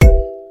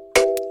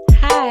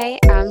Hi,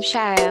 I'm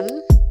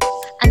Shiann,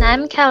 And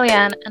I'm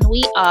Kellyanne, and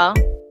we are.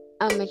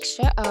 a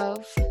mixture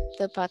of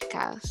the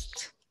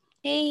podcast.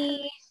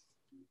 Hey.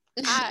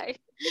 Hi.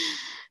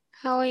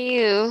 How are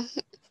you?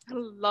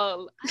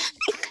 Lol. I'm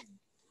fine.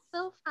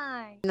 So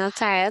fine. Not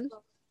tired?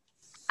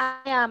 I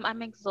am.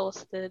 I'm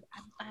exhausted.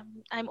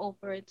 I'm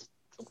over it.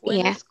 So when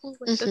Yeah. is school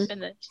going to Mm-hmm.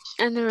 finish?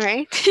 I know,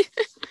 right?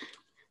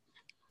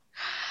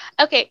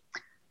 Okay.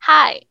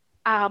 Hi.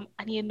 And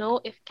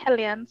if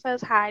Kellyanne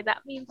says hi,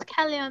 that means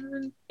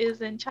Kellyanne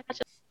is in charge.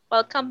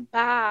 Welcome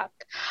back.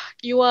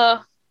 You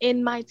are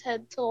in my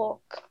TED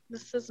Talk.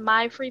 This is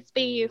my free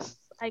space.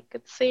 I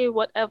could say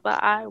whatever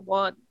I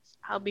want.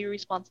 I'll be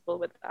responsible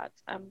with that.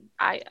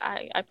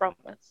 I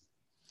promise.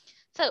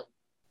 So,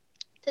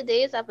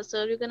 today's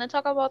episode, we're gonna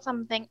talk about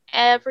something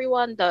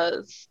everyone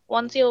does.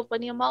 Once you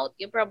open your mouth,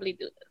 you probably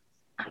do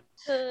this.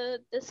 To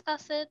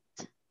discuss it,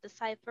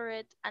 decipher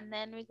it, and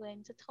then we're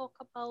going to talk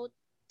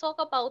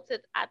about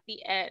it at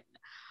the end.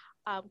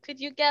 Could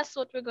you guess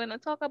what we're gonna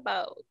talk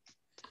about?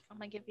 I'm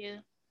gonna give you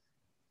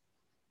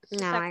two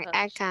No, I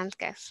seconds. can't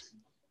guess.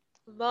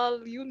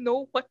 Well, you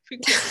know what we're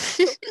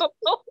gonna talk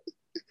about.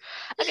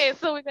 Okay,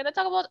 so we're gonna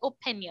talk about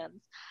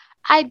opinions.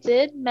 I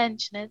did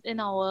mention it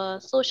in our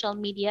social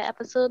media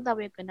episode that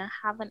we're gonna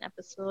have an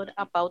episode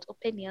about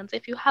opinions.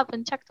 If you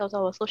haven't checked out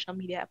our social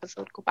media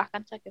episode, go back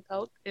and check it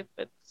out. If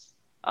it's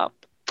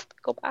up,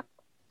 go back.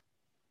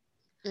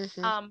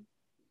 Mm-hmm. Um,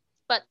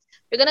 but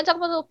we're gonna talk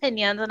about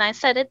opinions, and I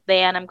said it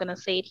there, and I'm gonna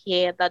say it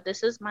here that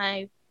this is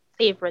my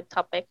favorite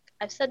topic.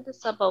 I've said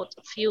this about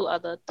a few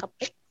other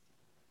topics,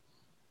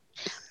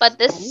 but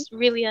Okay. this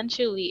really and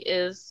truly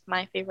is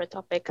my favorite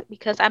topic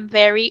because I'm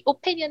very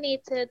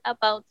opinionated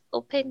about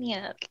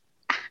opinions.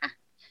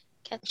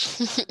 Catch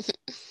me.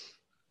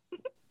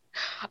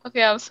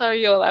 Okay, I'm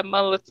sorry, y'all. I'm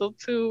a little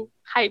too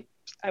hyped.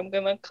 I'm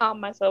gonna calm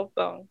myself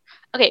down.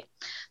 Okay,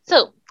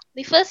 so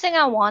the first thing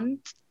I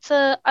want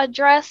to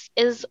address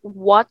is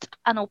what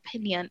an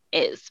opinion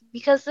is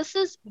because this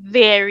is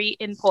very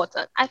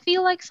important. I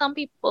feel like some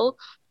people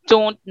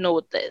don't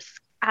know this,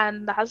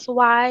 and that's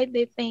why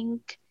they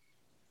think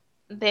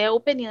their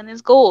opinion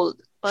is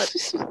gold. But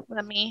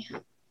let me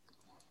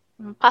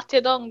pat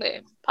you down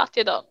there, pat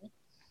you down.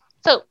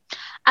 So,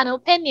 an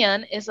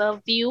opinion is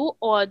a view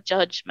or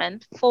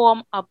judgment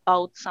formed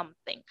about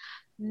something,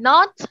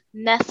 not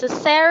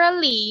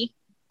necessarily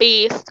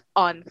based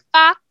on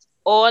fact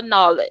or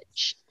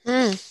knowledge.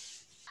 Mm.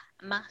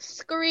 I'ma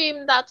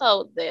scream that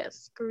out there.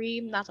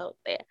 Scream that out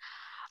there.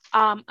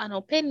 An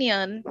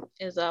opinion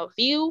is a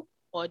view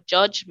or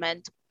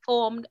judgment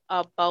formed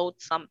about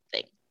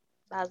something.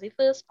 That's the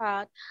first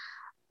part.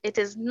 It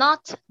is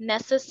not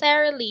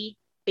necessarily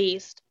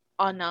based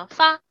on a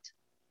fact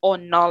or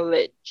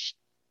knowledge.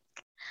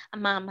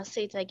 And Mama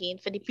say it again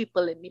for the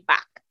people in the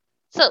back.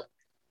 So,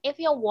 if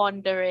you're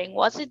wondering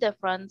what's the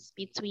difference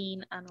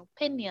between an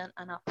opinion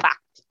and a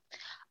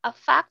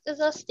fact is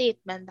a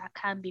statement that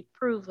can be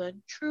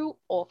proven true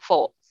or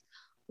false,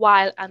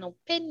 while an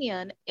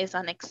opinion is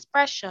an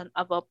expression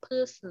of a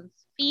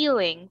person's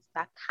feelings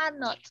that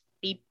cannot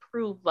be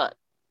proven.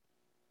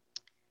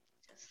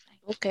 Just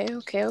like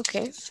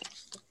Okay.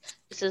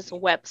 this is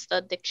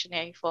Webster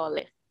Dictionary for all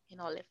in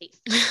all your face.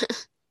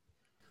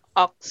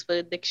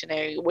 Oxford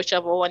Dictionary,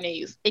 whichever one you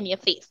use, in your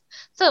face.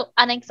 So,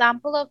 an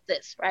example of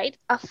this, right?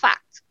 A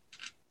fact.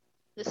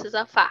 This is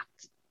a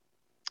fact.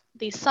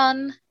 The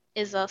sun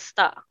is a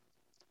star.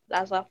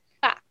 That's a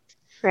fact.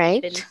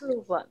 Right? Been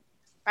proven,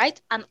 right?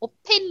 An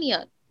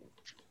opinion.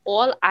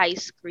 All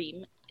ice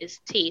cream is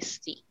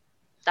tasty.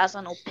 That's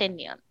an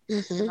opinion.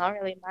 Mm-hmm. Not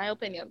really my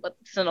opinion, but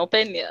it's an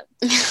opinion.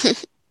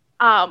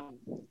 Um,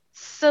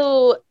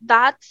 so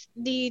that's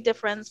the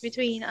difference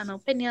between an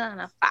opinion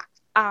and a fact.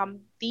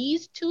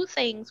 These two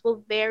things were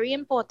very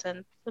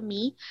important for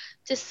me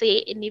to say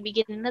in the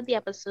beginning of the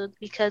episode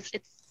because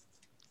it's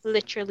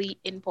literally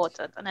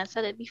important. And I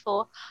said it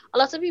before, a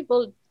lot of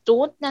people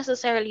don't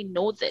necessarily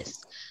know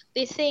this.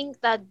 They think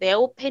that their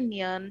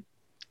opinion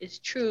is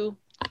true,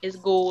 is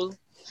gold,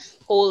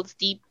 holds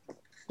deep, could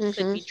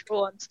Mm-hmm. be true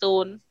on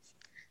stone,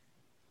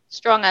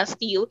 strong as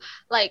steel.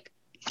 Like,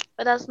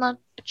 but that's not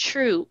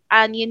true.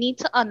 And you need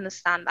to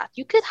understand that.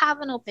 You could have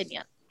an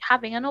opinion.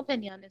 Having an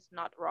opinion is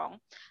not wrong.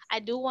 I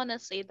do want to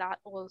say that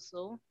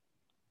also,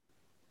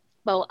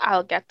 but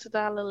I'll get to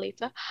that a little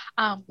later.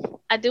 Um,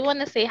 I do want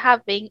to say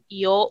having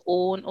your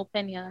own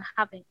opinion,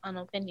 having an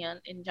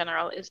opinion in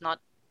general is not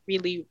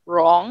really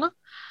wrong,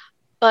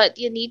 but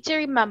you need to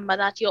remember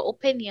that your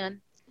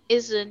opinion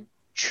isn't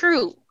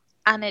true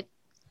and it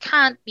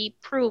can't be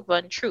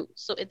proven true.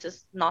 So it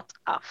is not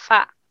a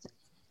fact.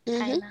 Mm-hmm.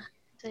 Kind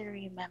of to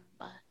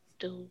remember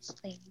those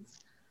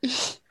things.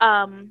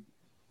 Um,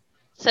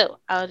 so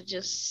I'll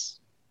just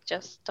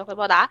talk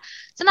about that.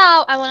 So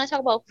now I want to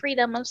talk about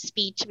freedom of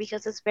speech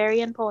because it's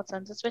very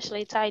important,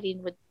 especially tied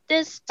in with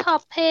this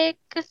topic.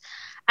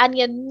 And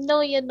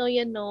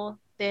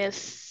there's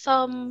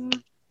some,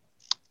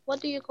 what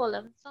do you call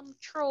them? Some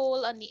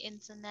troll on the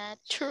internet,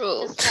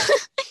 True. just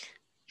like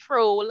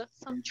some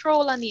troll on the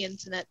internet,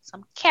 some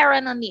Karen on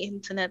the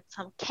internet,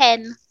 some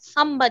Ken,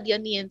 somebody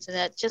on the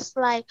internet, just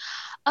like,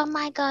 oh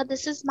my God,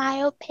 this is my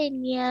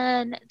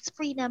opinion. It's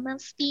freedom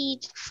of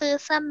speech,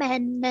 First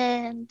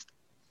Amendment.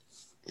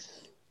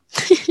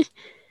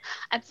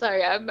 I'm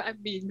sorry, I'm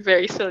being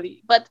very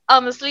silly, but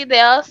honestly,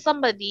 there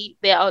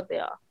out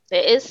there.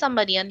 There is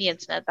somebody on the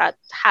internet that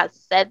has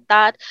said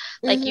that.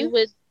 Like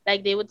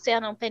Mm-hmm. they would say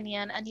an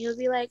opinion, and you'll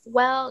be like,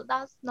 well,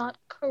 that's not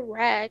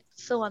correct.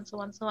 So on, so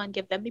on, so on.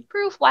 Give them the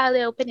proof while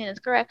their opinion is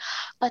correct.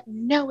 But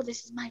no,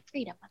 this is my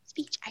freedom of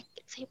speech. I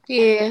can say whatever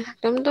Yeah, I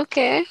them do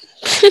care.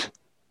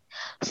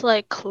 It's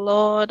like,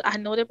 Lord, I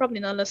know they're probably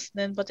not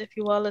listening, but if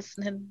you are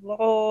listening,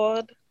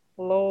 Lord,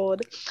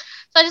 Lord.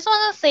 So I just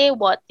want to say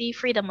what the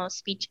freedom of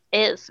speech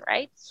is,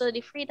 right? So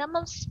the freedom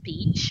of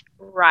speech,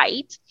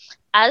 right,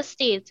 as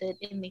stated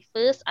in the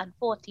First and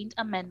 14th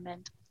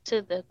Amendment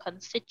to the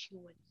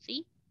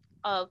Constituency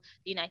of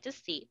the United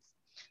States,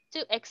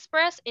 to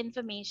express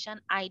information,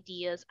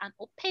 ideas, and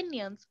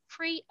opinions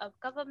free of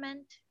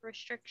government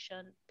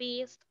restriction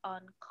based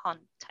on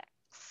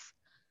context.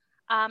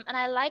 And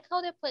I like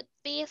how they put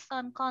based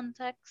on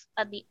context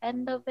at the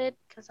end of it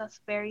because that's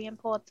very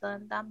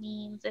important. That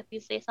means if you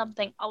say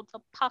something out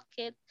of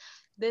pocket,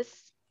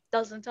 this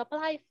doesn't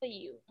apply for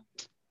you.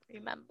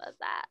 Remember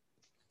that.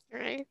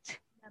 Right.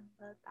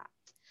 Remember that.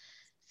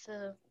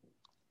 So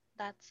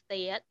that's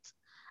it.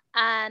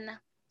 And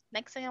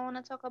next thing I want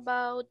to talk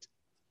about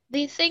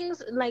the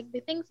things in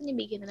the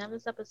beginning of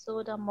this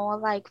episode are more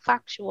like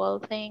factual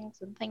things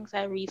and things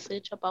I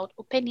research about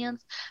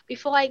opinions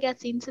before I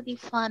get into the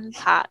fun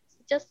parts.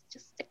 Just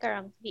stick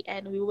around to the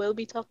end. We will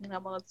be talking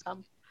about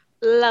some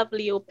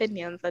lovely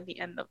opinions at the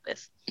end of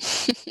this.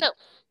 So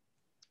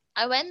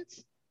I went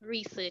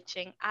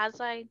researching as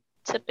I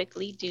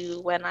typically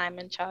do when I'm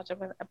in charge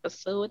of an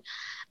episode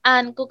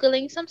and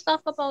Googling some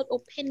stuff about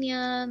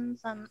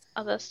opinions and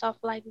other stuff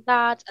like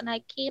that. And I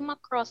came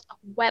across a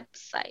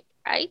website,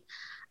 right?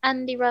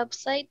 And the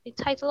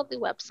title of the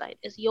website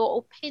is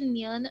Your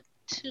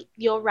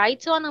right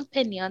to an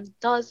opinion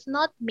does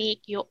not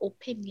make your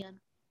opinion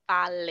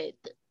valid.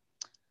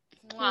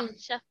 Mwah, Hmm.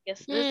 chef,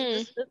 yes,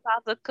 Hmm. this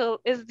article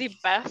is the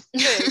best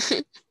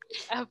thing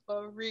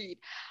ever read.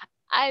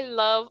 I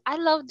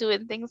love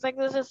doing things like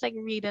this. It's like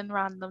reading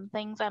random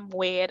things. I'm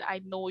weird. I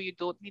know you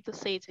don't need to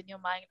say it in your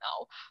mind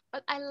now,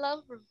 but I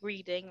love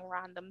reading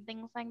random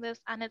things like this,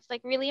 and it's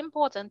like really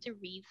important to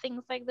read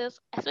things like this,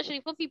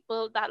 especially for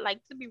people that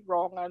like to be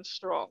wrong and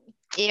strong.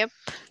 Yep.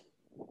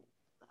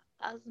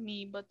 That's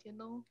me, but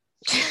still,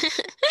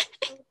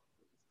 still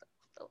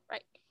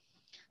right.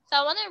 So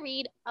I want to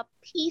read a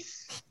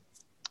piece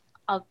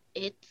of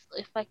it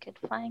if I could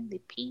find the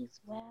piece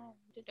where.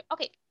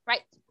 Okay,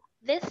 right.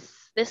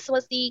 This this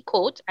was the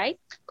quote, right?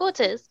 Quote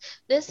is,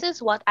 "This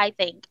is what I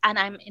think, and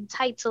I'm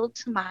entitled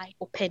to my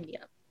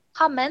opinion.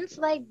 Comments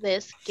like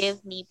this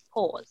give me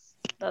pause."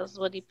 That's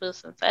what the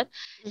person said.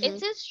 Mm-hmm.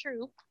 It is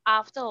true,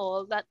 after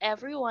all, that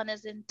everyone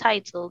is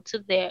entitled to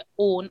their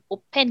own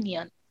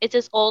opinion. It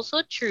is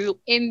also true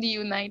in the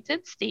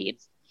United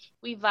States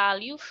we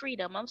value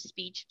freedom of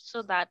speech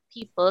so that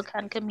people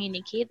can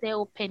communicate their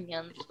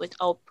opinions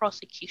without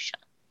prosecution.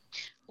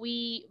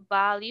 We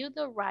value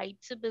the right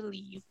to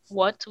believe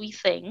what we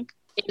think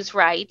is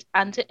right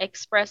and to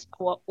express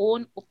our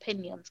own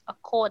opinions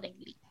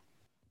accordingly.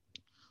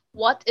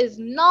 What is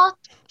not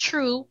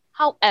true,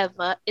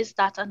 however, is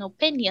that an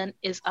opinion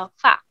is a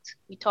fact.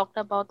 We talked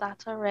about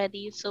that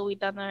already, so we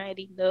don't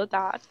already know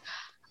that.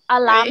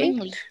 Right.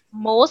 Alarmingly,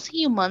 most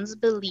humans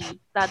believe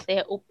that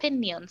their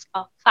opinions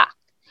are fact.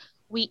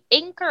 We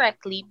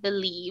incorrectly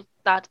believe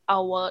that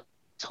our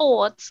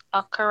thoughts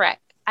are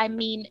correct. I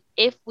mean,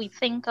 if we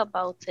think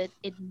about it,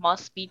 it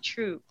must be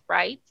true,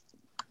 right?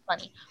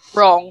 Funny.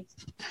 Wrong.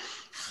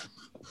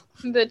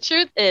 The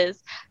truth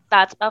is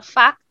that a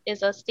fact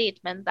is a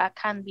statement that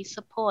can be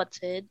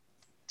supported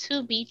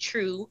to be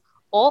true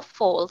or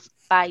false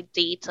by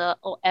data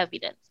or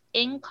evidence.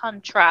 In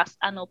contrast,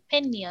 an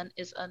opinion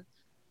is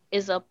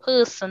a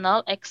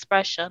personal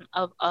expression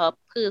of a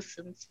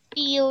person's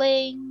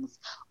feelings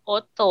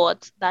or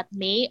thoughts that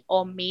may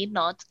or may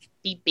not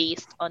be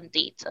based on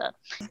data.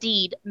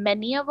 Indeed,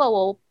 many of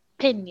our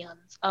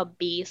opinions are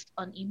based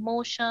on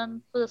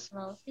emotion,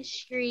 personal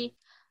history,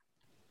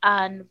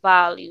 and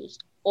values,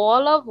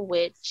 all of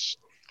which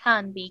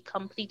can be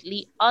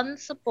completely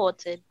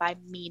unsupported by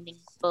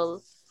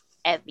meaningful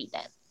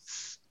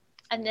evidence.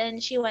 And then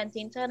she went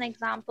into an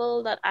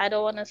example that I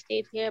don't want to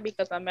state here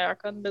because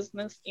American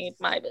business ain't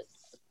my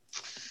business.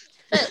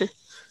 So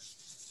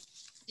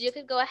you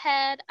could go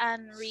ahead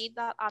and read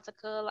that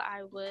article.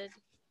 I would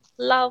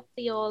love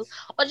for y'all,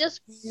 or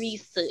just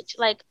research.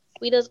 Like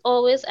we just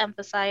always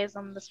emphasize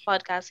on this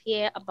podcast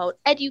here about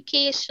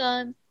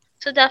education.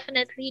 So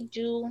definitely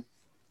do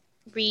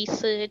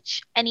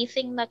research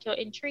anything that you're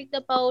intrigued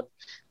about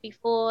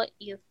before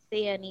you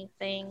say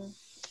anything.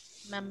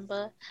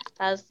 Remember,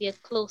 that's the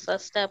closer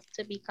step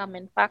to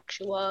becoming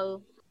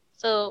factual.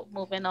 So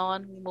moving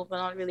on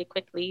really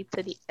quickly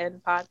to the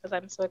end part because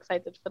I'm so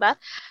excited for that.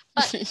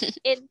 But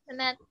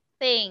internet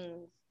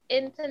things.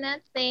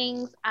 internet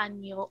things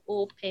and your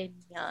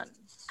opinion.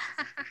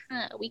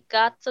 We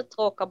got to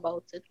talk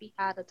about it. We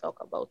had to talk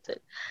about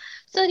it.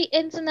 So the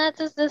internet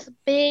is this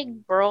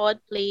big, broad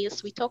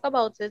place. We talk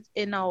about it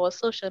in our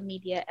social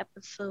media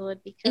episode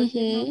because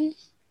Mm-hmm.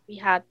 we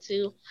had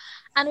to.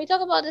 And we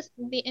talk about this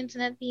the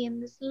internet being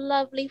this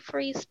lovely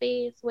free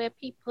space where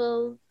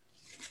people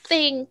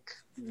think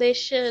they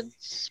should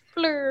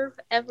splur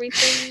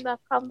everything that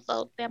comes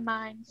out their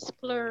mind.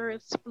 Splur,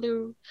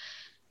 splur.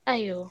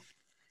 Ayo.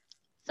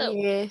 So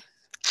Yeah.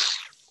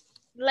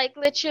 like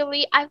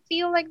literally, I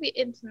feel like the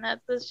internet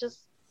is just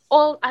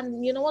all,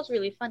 and you know what's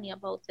really funny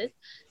about it?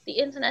 The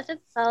internet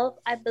itself,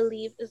 I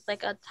believe, is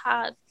like a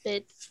tad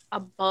bit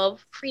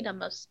above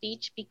freedom of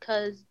speech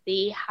because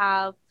they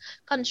have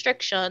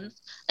constrictions.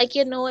 Like,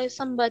 if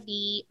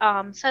somebody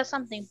says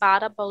something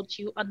bad about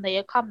you under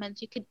your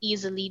comments, you could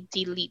easily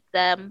delete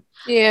them.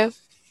 Yeah.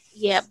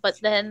 Yeah, but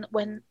then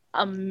when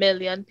a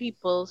million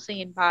people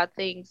saying bad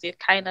things, you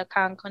kind of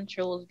can't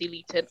control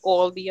deleting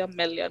all the a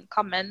million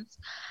comments.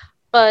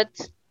 But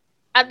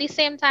at the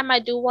same time, I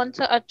do want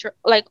to address,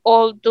 like,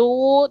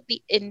 although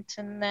the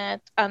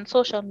internet and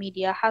social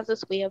media has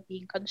this way of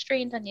being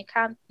constrained and you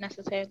can't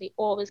necessarily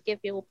always give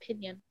your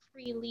opinion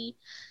freely,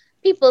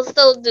 people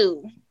still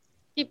do.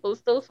 People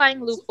still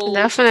find loopholes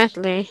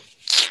Definitely.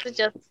 to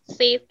just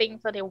say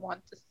things that they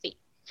want to say.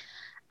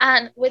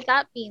 And with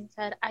that being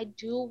said, I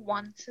do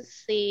want to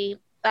say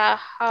that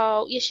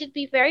how you should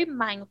be very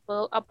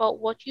mindful about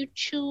what you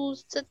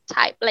choose to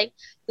type. Like,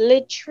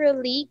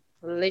 literally,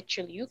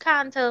 you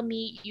can't tell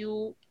me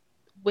you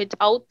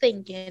without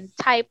thinking,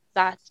 type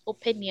that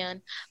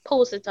opinion,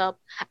 post it up,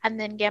 and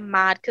then get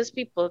mad because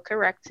people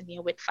correcting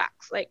you with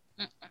facts. Like,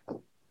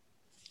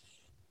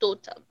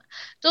 don't tell me.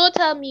 Don't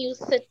tell me you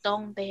sit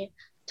down there,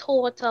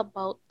 thought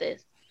about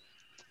this.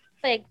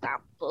 For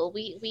example,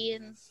 we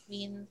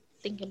in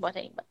thinking about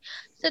anybody.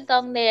 Sit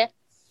down there,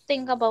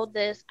 think about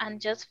this,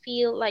 and just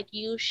feel like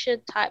you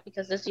should type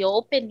because it's your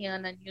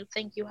opinion and you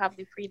think you have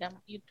the freedom.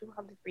 You do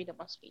have the freedom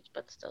of speech,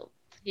 but still,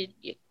 you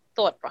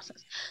thought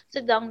process.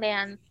 Sit down there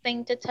and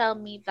think to tell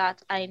me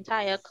that our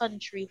entire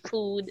country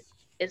food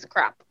is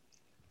crap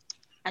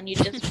and you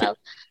just felt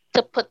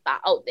to put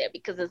that out there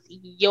because it's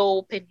your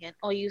opinion,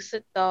 or you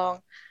sit down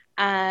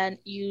and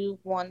you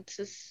want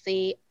to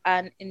say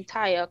an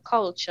entire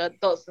culture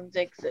doesn't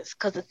exist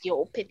because it's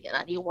your opinion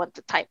and you want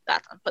to type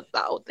that and put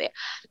that out there.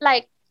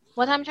 Like,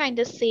 what I'm trying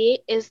to say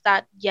is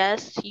that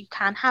yes, you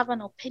can have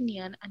an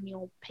opinion and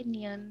your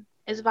opinion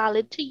is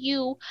valid to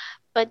you,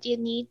 but you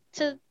need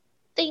to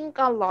think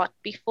a lot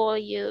before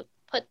you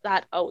put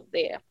that out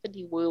there for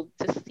the world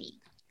to see.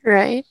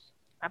 Right.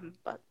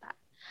 But that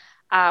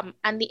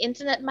and the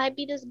internet might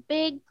be this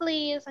big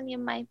place and you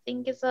might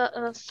think it's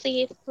a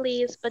safe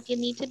place, but you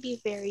need to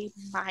be very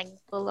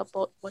mindful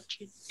about what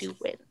you're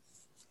doing.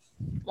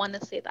 Want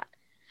to say that.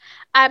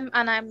 I'm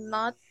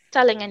not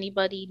telling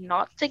anybody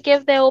not to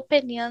give their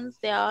opinions.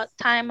 There are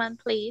time and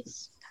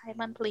place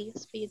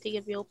for you to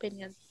give your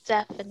opinion,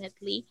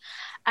 definitely.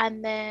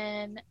 And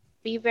then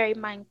be very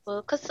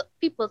mindful because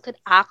people could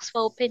ask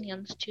for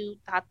opinions too.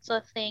 That's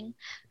a thing.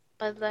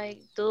 But like,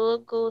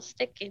 don't go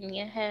stick in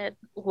your head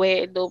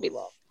where it don't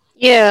belong.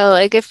 Yeah,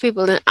 like if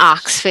people didn't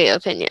ask for your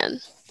opinion.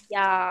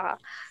 Yeah,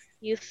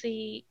 you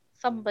see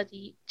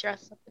somebody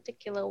dress a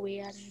particular way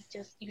and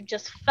you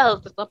just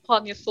felt it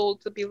upon your soul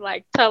to be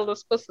like, tell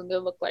this person they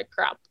look like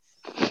crap.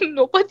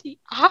 Nobody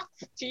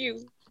asked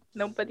you.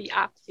 Nobody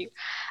asked you.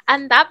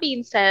 And that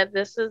being said,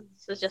 this is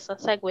just a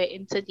segue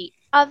into the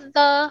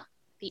other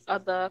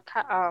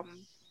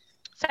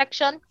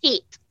section,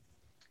 hate,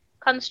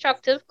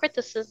 constructive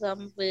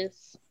criticism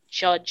with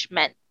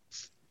judgment,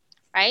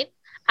 right?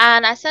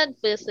 And I said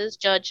versus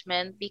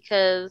judgment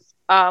because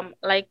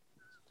like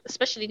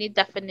especially in the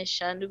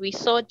definition, we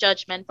saw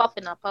judgment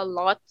popping up a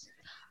lot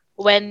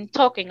when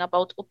talking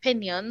about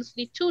opinions.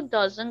 The two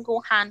doesn't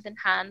go hand in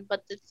hand,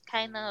 but it's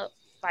kind of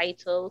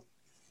vital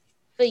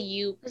for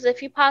you because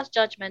if you pass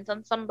judgment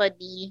on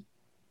somebody,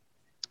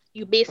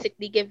 you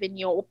basically giving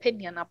your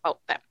opinion about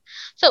them.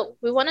 So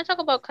we want to talk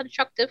about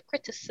constructive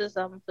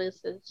criticism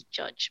versus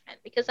judgment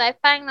because I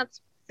find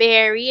that's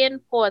very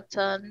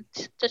important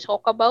to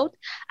talk about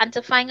and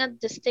to find a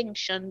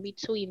distinction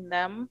between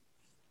them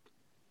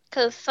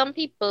because some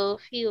people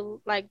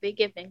feel like they're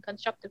giving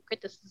constructive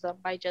criticism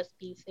by just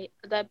being say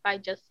that by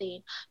just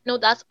saying no,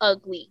 that's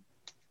ugly.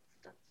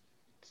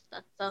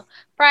 That's a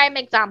prime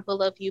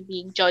example of you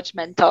being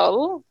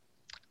judgmental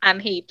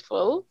and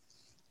hateful.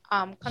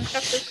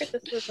 Constructive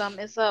criticism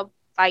is a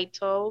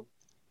vital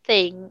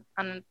thing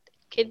and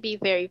could be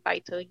very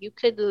vital. You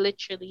could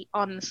literally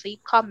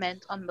honestly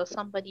comment under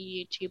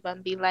somebody YouTube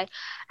and be like,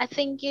 I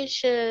think you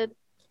should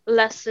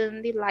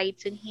lessen the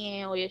lighting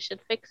here, or you should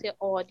fix your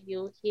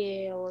audio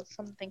here, or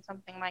something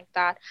like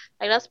that.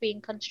 Like, that's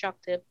being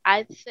constructive.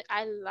 I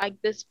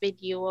like this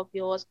video of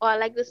yours, or I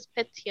like this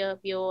picture of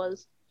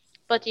yours,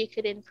 but you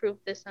could improve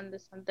this and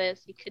this and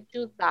this. You could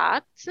do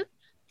that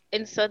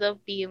instead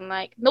of being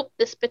like, nope,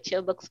 this picture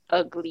looks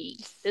ugly.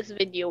 This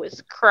video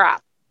is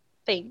crap.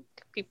 Think,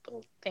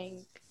 people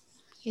think.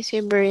 Use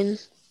your brain.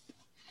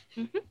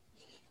 Hmm.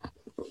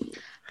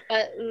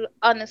 But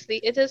honestly,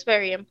 it is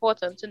very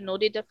important to know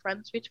the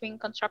difference between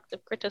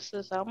constructive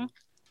criticism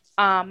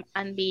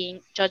and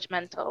being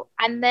judgmental.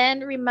 And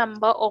then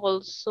remember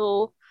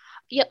also,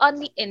 you're on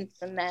the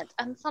internet,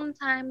 and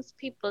sometimes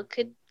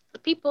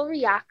people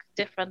react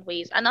different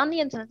ways. And on the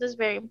internet, it's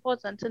very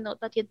important to note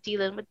that you're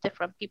dealing with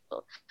different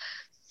people.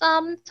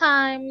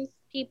 Sometimes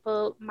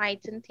people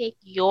mightn't take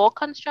your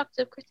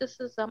constructive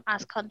criticism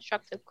as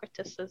constructive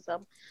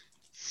criticism.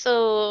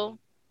 So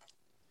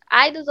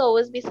I just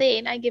always be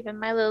saying I give him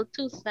my little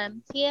 2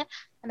 cents here,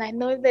 and I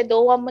know if they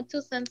don't want my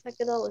 2 cents, I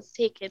could always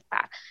take it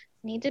back.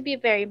 Need to be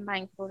very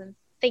mindful and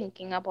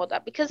thinking about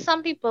that because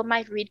some people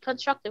might read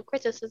constructive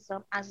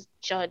criticism as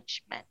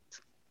judgment.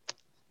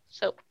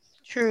 So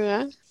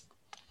True.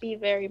 be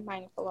very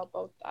mindful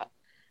about that.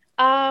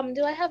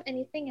 Do I have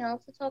anything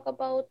else to talk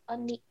about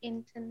on the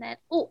internet?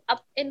 Oh, an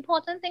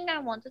important thing I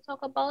want to talk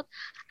about,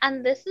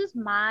 and this is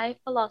my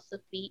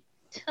philosophy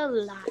to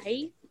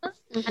life.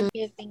 Mm-hmm. I'm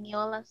giving you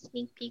all a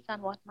sneak peek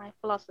on what my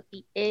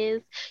philosophy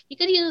is. You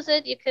could use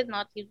it, you could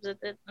not use it,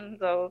 it doesn't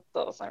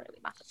really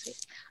matter to me.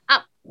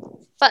 Um,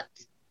 but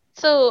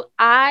so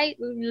I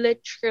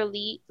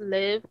literally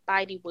live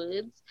by the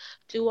words,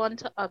 do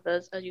unto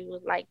others as you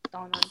would like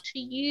done unto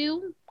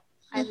you.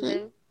 I Mm-hmm.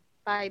 live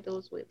by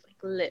those words, like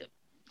live.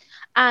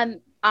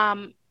 And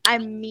I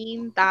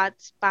mean that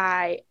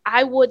by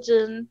I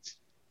wouldn't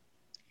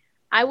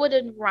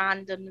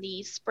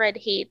randomly spread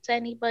hate to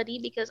anybody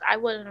because I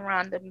wouldn't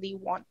randomly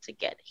want to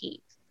get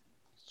hate.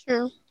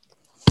 True.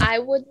 I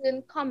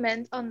wouldn't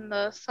comment on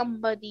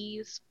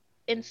somebody's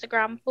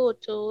Instagram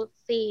photo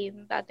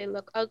saying that they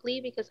look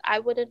ugly because I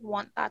wouldn't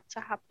want that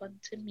to happen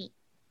to me.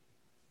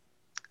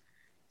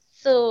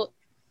 So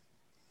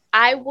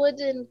I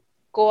wouldn't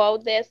go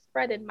out there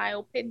spreading my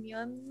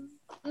opinion.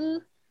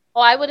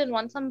 Or I wouldn't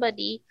want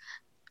somebody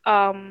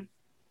um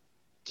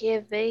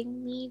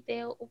giving me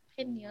their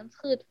opinions,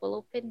 hurtful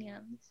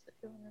opinions, if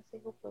you want to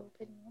say hurtful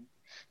opinions.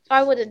 So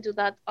I wouldn't do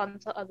that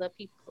onto other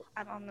people.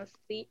 And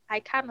honestly, I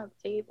cannot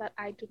say that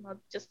I do not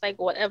just like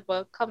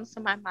whatever comes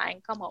to my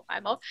mind come out my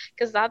mouth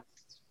because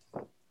that's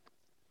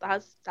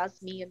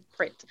me in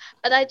print.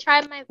 But I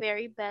try my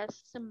very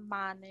best to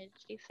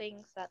manage the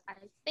things that I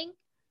think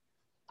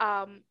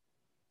um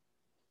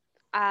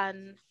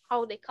and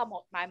how they come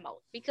out my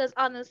mouth. Because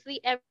honestly,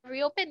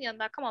 every opinion that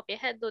come up your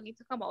head don't need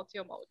to come out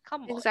your mouth.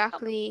 Come on, come on.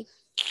 Exactly.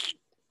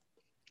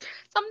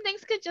 Some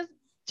things could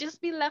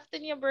just be left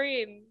in your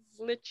brain,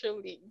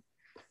 literally.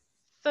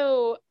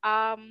 So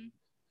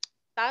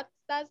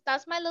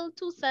that's my little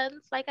 2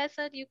 cents. Like I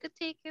said, you could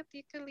take it,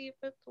 you could leave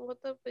it,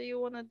 whatever you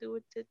wanna do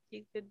with it,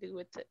 you could do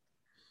with it.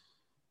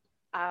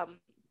 And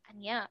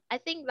yeah, I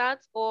think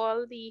that's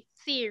all the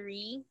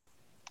theory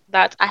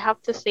that I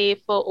have to say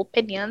for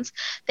opinions.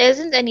 There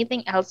isn't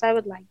anything else I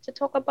would like to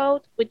talk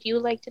about. Would you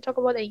like to talk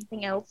about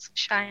anything else,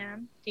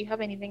 Cheyenne? Do you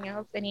have anything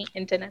else? Any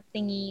internet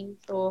thingies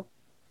or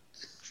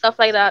stuff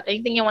like that?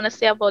 Anything you want to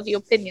say about the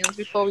opinions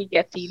before we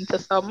get into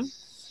some?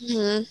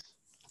 Hmm.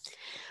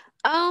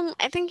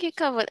 I think you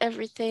covered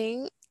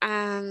everything.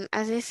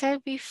 As I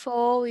said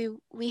before,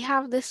 we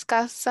have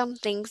discussed some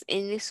things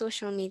in the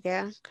social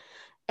media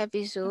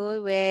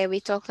episode where we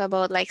talked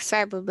about like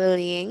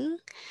cyberbullying.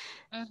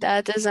 Mm-hmm.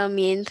 That is a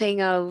main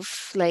thing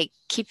of like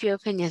keep your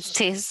opinions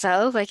to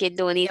yourself. Like you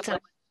don't need Yeah, to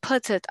but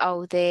put it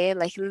out there.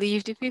 Like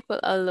leave the people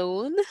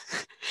alone.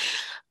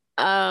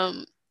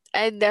 Um,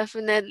 I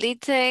definitely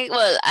think,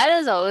 well, I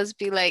just always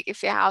be like,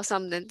 if you have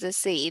something to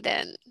say,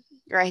 then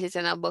write it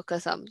in a book or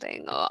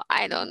something, or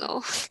I don't mm-hmm.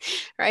 know,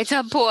 write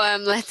a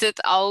poem, let it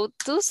out,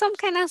 do some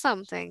kind of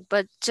something,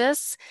 but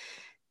just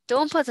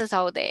don't put it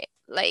out there.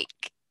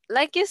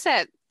 Like you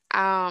said,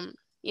 um,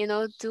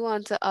 do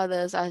unto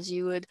others as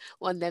you would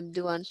want them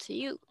do unto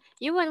you.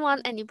 You wouldn't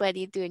want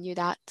anybody doing you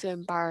that to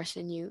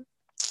embarrassing you.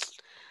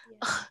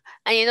 Yeah.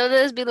 And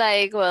they'll be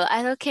like, well,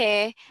 I don't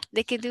care.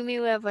 They can do me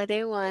whatever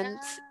they want.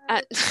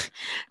 And Yes.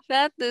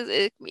 that does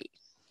irk me.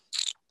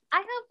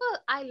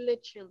 I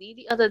literally,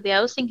 the other day,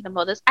 I was thinking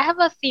about this. I have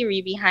a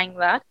theory behind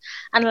that.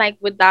 And like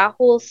with that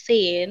whole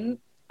saying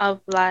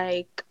of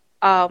like,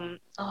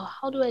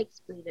 how do I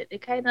explain it?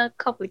 It kind of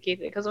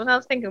complicated because when I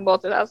was thinking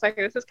about it, I was like,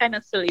 this is kind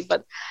of silly,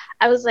 but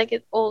I was like,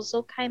 it's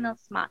also kind of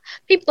smart.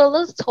 People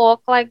just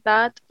talk like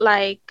that,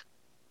 like,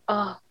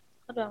 how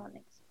do I want to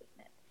explain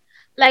it?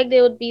 Like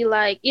they would be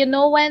like,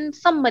 when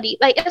somebody,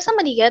 like if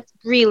somebody gets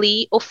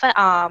really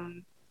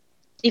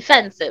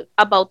defensive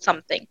about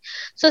something.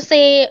 So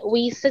say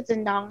we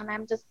sitting down and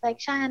I'm just like,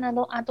 Cheyenne,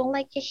 I don't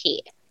like your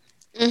hair.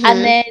 And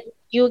Mm-hmm. then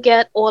you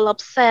get all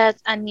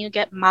upset and you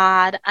get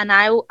mad and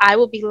I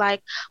will be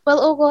like, well,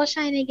 oh gosh,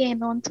 Cheyenne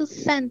again, I'm too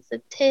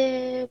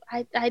sensitive.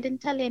 I didn't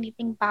tell you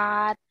anything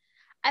bad.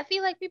 I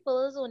feel like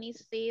people is only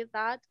say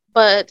that,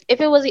 but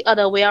if it was the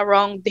other way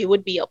around, they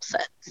would be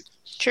upset.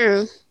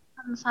 True.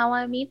 Understand what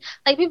I mean?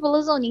 Like people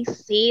is only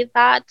say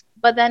that,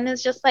 but then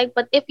it's just like,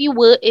 but if you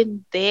were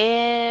in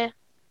their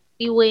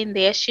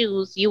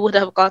shoes, you would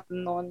have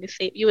gotten on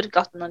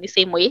the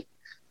same way.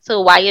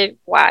 So why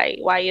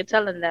you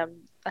telling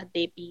them that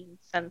they being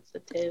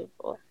sensitive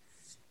or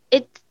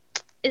it?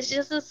 it's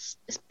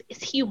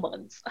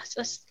humans.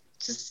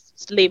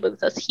 Just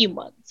labels as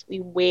humans. We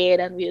weird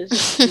and we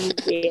just do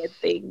weird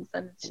things,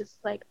 and it's just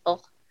like,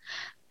 oh.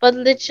 But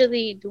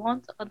literally, do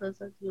unto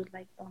others as you would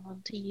like done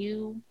unto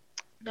you.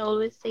 I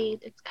always say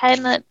it's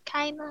kind of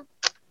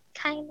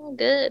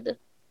good.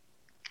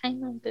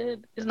 Kind of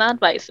good. It's not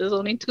advice. It's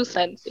only 2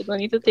 cents. You don't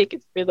need to take it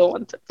if you don't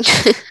want to.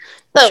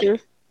 So True.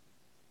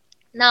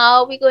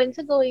 now we're going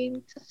to go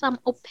into some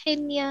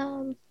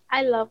opinions.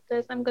 I love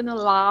this. I'm gonna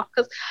laugh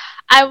because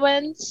I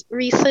went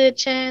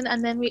researching,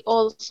 and then we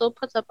also put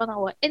up on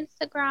our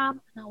Instagram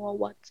and our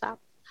WhatsApp,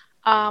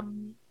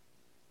 um,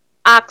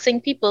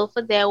 asking people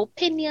for their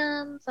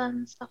opinions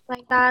and stuff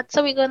like that.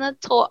 So we're gonna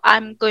talk.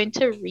 I'm going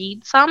to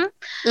read some,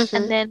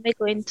 and Mm-hmm. then we're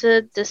going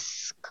to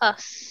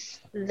discuss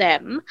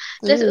them.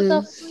 This is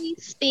a Mm. free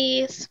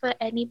space for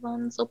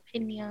anyone's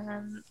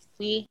opinion.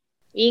 We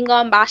ain't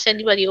gonna bash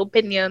anybody's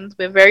opinions.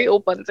 We're very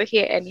open to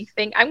hear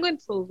anything. I'm going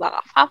to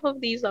laugh. Half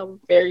of these are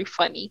very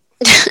funny.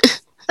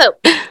 So,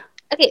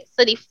 okay,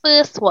 so the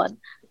first one,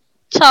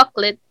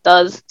 chocolate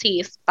does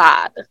taste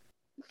bad.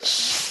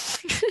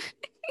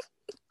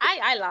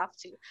 I laugh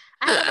too.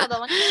 I have another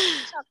one here.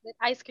 Chocolate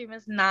ice cream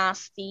is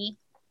nasty.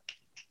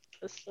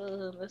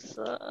 Listen.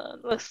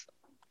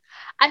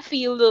 I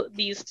feel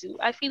these two.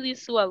 I feel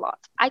these two a lot.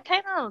 I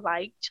kind of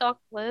like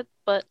chocolate,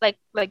 but like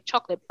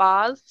chocolate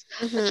bars,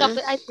 but Mm-hmm.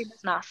 chocolate ice cream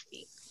is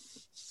nasty.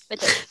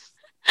 It is.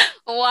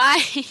 Why?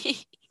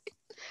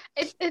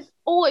 It's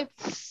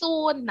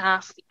so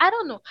nasty. I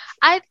don't know.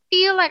 I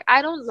feel like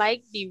I don't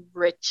like the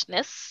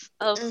richness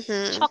of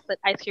Mm-hmm. chocolate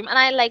ice cream. And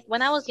I like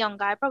when I was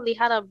younger, I probably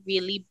had a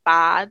really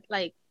bad,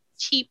 like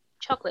cheap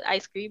chocolate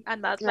ice cream,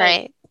 and that like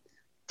Right.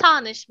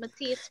 tarnished my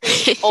taste for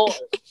it all.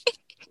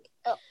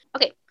 Oh,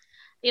 okay,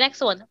 the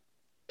next one.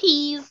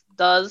 Peas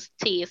does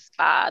taste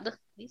bad.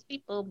 These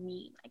people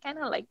mean. I kind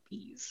of like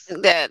peas.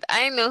 Good.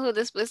 I know who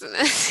this person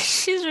is.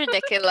 She's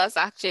ridiculous,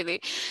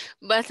 actually.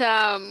 But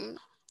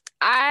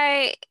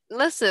I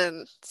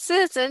listen.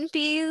 Certain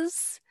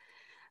peas.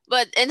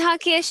 But in her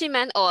case, she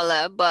meant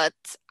Ola. But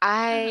Hmm.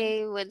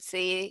 I would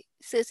say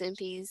certain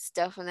peas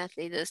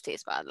definitely does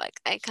taste bad. Like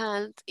I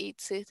can't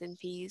eat certain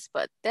peas.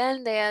 But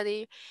then there are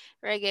the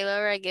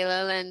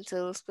regular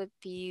lentils, split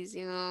peas.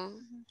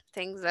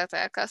 Things that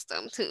I'm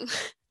accustomed to.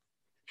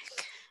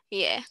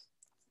 Yeah.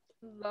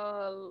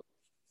 Lol.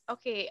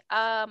 Okay,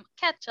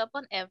 ketchup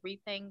on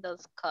everything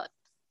does cut.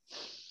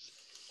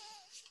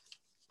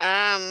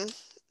 Um.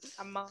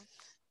 I'm a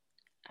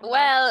I'm a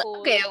Well.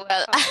 Okay. full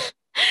Well. cut.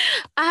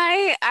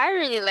 I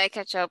really like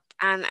ketchup,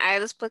 and I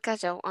just put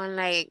ketchup on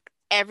like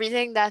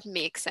everything that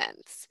makes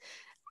sense.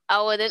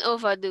 I wouldn't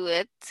overdo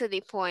it to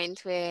the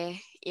point where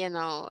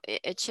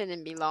it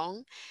shouldn't be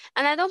long,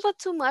 and I don't put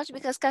too much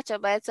because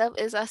ketchup by itself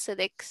is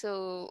acidic,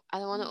 so I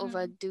don't want to Hmm.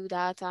 overdo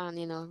that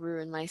and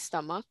ruin my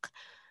stomach.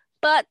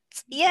 But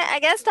yeah, I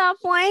guess that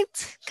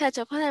point,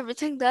 ketchup on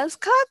everything does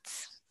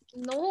cut.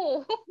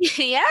 No.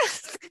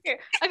 Yes.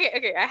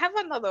 Okay. I have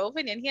another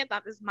opinion here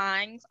that is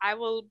mine. I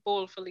will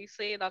boldly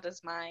say that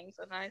is mine.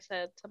 And I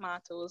said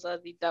tomatoes are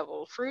the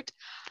devil fruit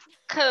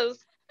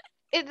because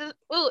it is.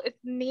 Oh, it's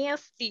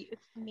nasty.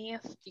 It's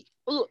nasty.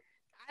 Oh,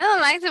 I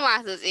don't like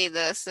tomatoes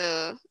either,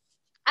 so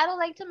I don't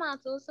like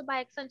tomatoes, so by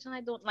extension,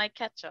 I don't like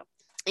ketchup.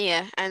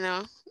 yeah, I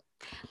know.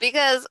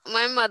 Because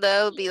my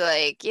mother will be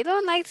like, "You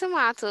don't like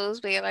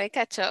tomatoes, but you like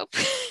ketchup."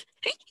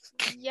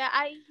 Yeah,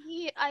 I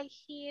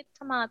hate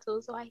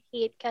tomatoes, so I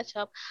hate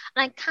ketchup,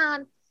 and I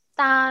can't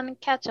stand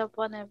ketchup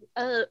on every.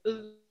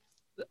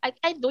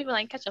 I don't even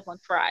like ketchup on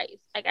fries.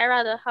 Like I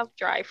rather have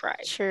dry fries.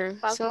 True.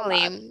 That's how So bad.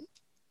 lame.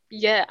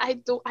 Yeah, I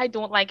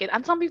don't like it.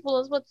 And some people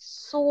just put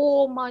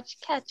so much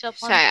ketchup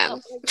on stuff.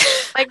 Cheyenne.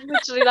 Like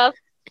literally that's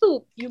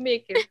soup. You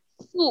make it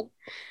soup.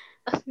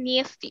 That's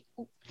nasty.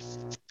 Ooh.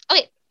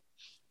 Okay,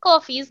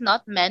 coffee is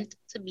not meant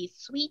to be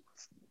sweet.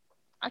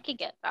 I can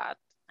get that.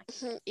 I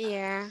can get that.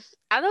 Yeah.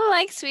 I don't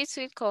like sweet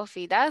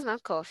coffee. That is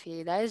not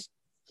coffee. That is,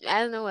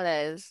 I don't know what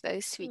that is. That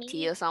is sweet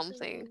tea Me or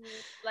something. too.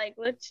 Like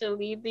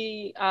literally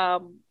the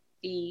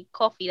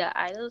coffee that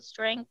I just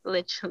drank,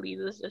 literally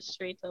this just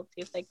straight up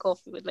tastes like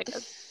coffee with like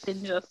a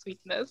tinge of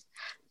sweetness.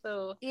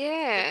 So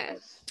Yeah.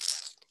 listen,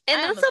 And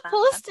I it's understand that.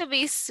 supposed to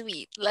be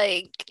sweet.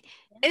 Like,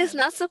 it's Yeah.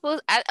 not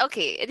supposed.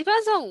 Okay, it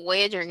depends on what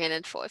you're drinking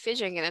it for. If you're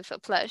drinking it for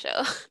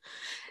pleasure,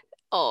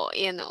 or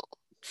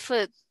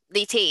for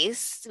the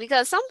taste,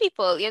 because some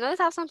people,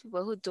 have some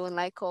people who don't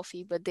like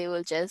coffee, but they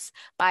will just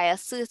buy a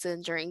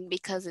certain drink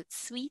because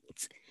it's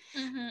sweet,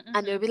 Mhm.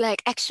 and they'll Mhm. be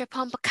like extra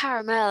pump of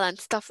caramel and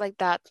stuff like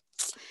that.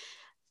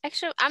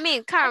 Extra, I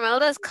mean, I caramel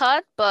think does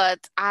cut,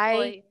 but I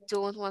boy,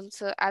 don't want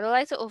to. I don't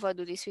like to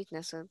overdo the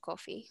sweetness in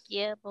coffee.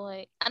 yeah,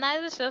 boy. And I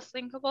was just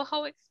think about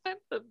how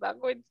expensive that's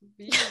going to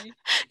be.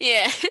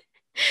 Yeah,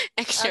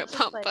 I extra was just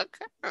pump like, of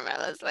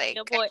caramel is like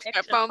yeah, boy, extra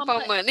extra pump of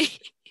pamper. money.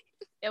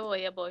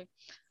 Yeah, boy.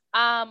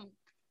 Um,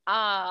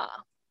 uh,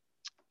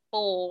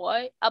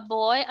 a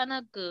boy and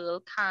a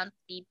girl can't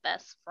be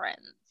best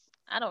friends.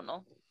 I don't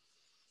know.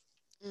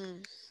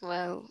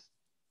 Well,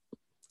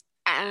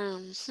 I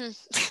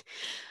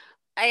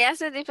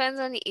guess it depends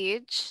on the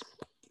age.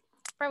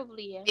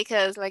 Probably, yeah.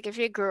 because like if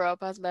you grew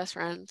up as best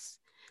friends,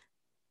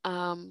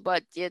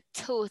 but you're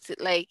total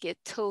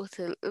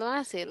let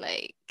me say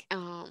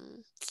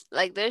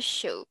like this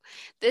show,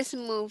 this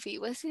movie,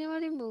 what's the name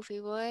of the movie,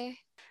 boy?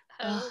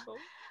 I uh don't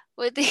know.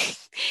 with the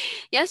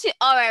yes, you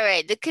all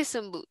right, the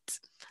kissing booth,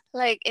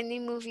 like in the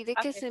movie the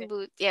Okay, kissing okay.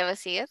 booth, you ever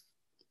see it?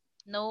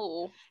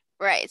 No.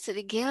 Right, so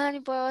the girl and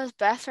the boy was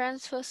best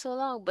friends for so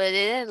long, but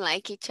they didn't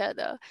like each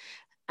other.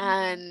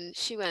 Mm-hmm. And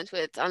she went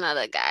with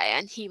another guy,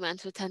 and he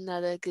went with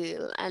another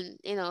girl, and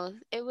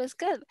it was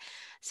good.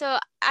 So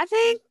I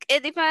think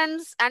it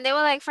depends. And they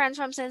were like friends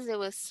from since they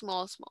were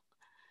small, small.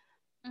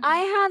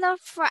 Mm-hmm.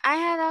 I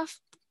had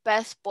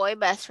best friend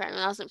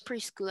when I was in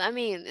preschool. I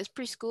mean, it's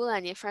preschool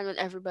and you're friend with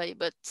everybody,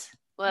 but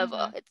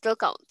whatever, Mm-hmm. it still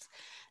counts.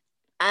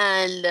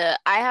 And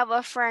I have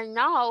a friend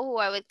now who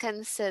I would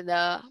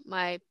consider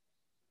my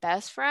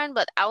best friend,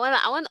 but I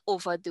want to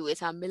overdo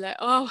it and be like,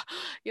 oh,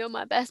 you're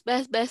my best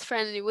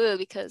friend in the world,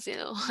 because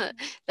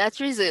Mm-hmm. that's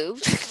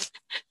reserved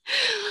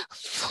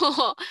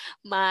for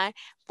my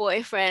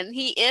boyfriend.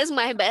 He is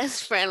my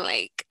best friend.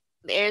 Like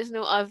there's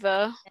no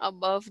other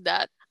above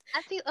that.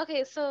 I feel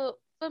okay. So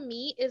for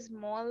me, it's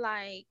more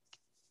like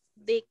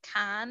they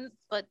can,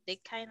 but they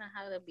kind of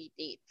have to be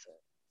dates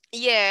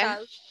Yeah,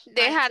 because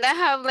they my had to sister.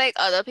 have like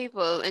other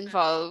people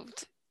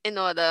involved in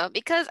order,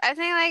 because I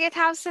think like it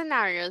have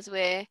scenarios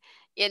where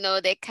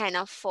they kind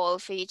of fall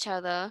for each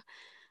other,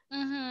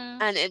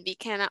 Mm-hmm. and it'd be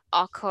kind of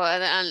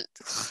awkward and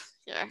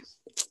yeah.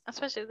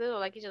 Especially if they don't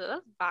like each other.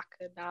 That's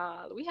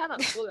bacchanal. We had a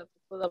whole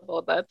episode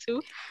about that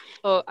too.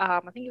 So I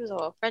think it was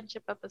our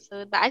friendship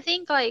episode. But I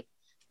think like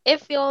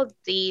if you're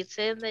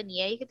dating, then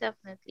yeah, you could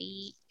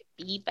definitely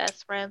be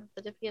best friends.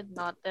 But if you're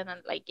not, then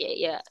I'm like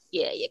yeah,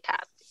 you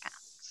can't. You can't.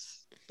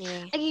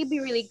 Yeah. Like you could be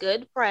really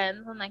good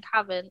friends and like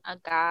having a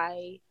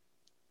guy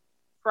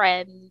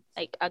friend,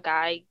 like a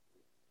guy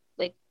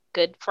like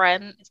good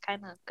friend is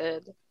kind of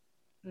good.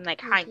 In,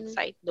 like Hmm.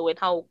 hindsight, knowing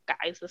how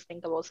guys just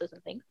think about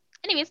certain things.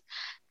 Anyways,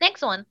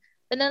 next one.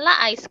 Vanilla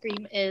ice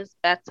cream is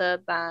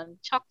better than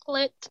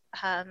chocolate,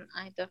 and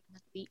I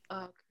definitely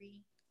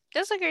agree.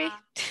 Disagree.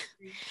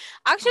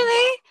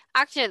 Agree.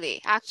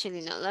 Actually,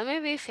 actually, no. Let me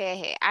be fair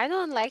here. I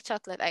don't like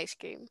chocolate ice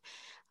cream.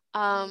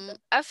 Neither.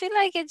 I feel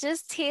like it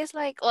just tastes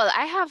like. Well,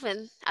 I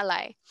haven't. I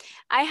lie.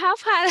 I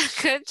have had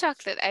a good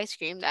chocolate ice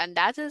cream, and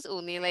that is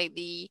only like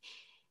the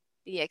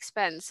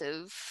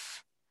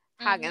expensive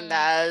Mhm.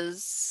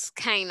 Haagen-Dazs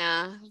kind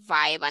of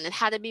vibe, and it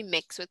had to be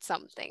mixed with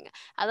something.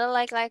 I don't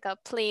like a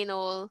plain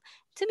old.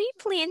 To me,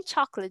 plain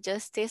chocolate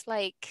just tastes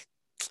like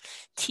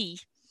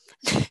tea.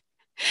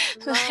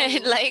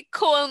 Lol. Like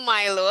cold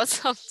Milo or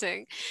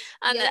something.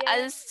 And Yeah,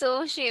 yeah. it's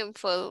so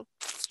shameful.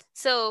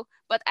 So,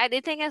 but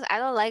the thing is, I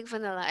don't like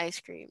vanilla ice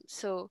cream.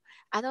 So,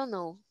 I don't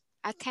know.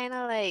 I kind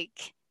of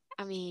like,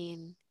 I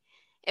mean,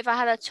 if I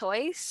had a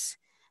choice,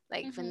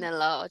 like Mhm.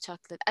 vanilla or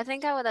chocolate, I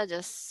think I would have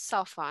just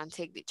suffer and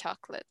take the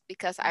chocolate,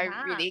 because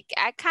Nah.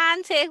 I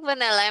can't take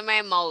vanilla in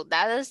my mouth.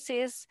 That just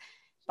tastes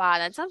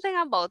bad. And something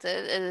about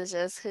it, it is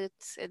just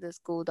hurts. It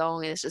just go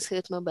down. It just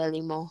hurt my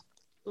belly more.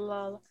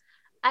 Lol.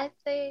 I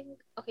think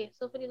okay,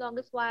 so for the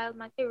longest while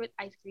my favorite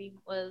ice cream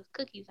was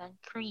cookies and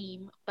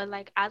cream. But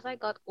like as I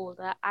got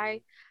older,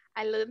 I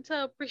learned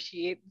to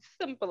appreciate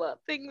simpler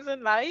things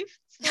in life.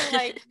 So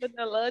like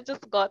vanilla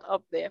just got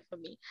up there for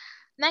me.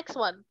 Next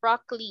one,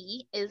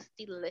 broccoli is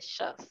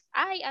delicious.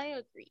 I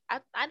agree. I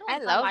don't I understand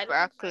love why this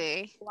is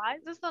broccoli. why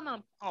is this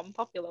an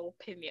unpopular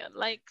opinion?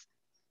 Like,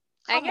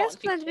 I come guess on,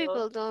 plenty people.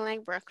 people don't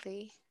like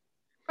broccoli,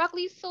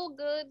 Broccoli is so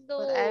good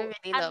but I though.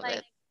 really And love like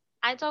it.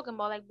 I'm talking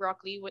about like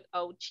broccoli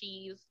without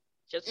cheese,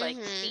 just like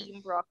Mhm.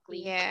 steamed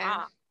broccoli.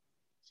 Yeah.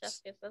 Chef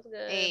kiss, that's good.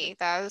 Hey,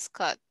 that was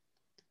cut.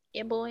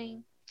 Yeah,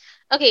 boy.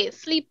 Okay,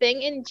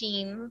 sleeping in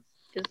jeans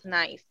is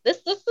nice.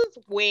 This is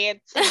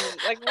weird to me.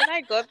 Like when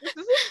I got this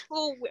is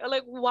so weird.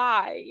 Like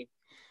why?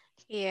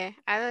 Yeah,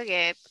 I don't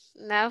get.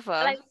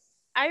 Never. Like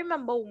I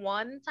remember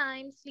one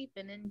time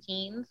sleeping in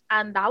jeans,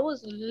 and that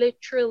was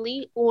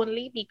literally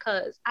only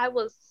because I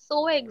was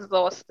so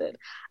exhausted.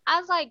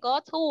 As I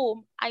got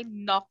home, I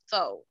knocked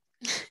out.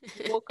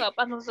 Woke up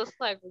and was just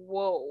like,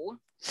 whoa.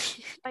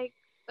 Like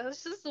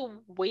that's just so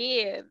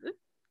weird.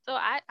 So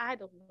I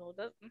don't know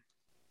that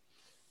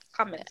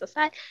comments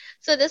aside.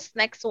 So this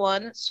next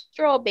one,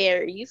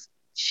 strawberries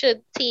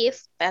should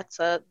taste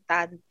better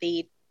than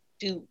they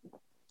do,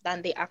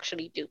 than they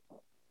actually do.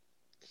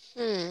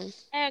 Hmm.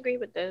 I agree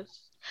with this.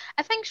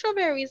 I think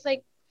strawberries,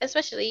 like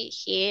especially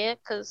here,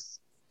 because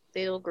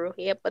they don't grow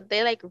here, but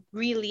they're like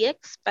really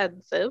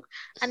expensive,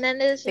 and then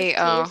they They just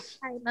are. taste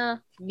kind of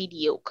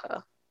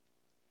mediocre.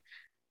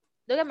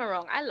 Don't get me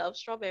wrong, I love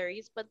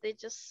strawberries, but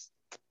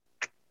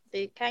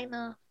they kind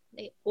of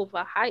they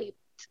overhyped.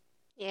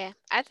 Yeah,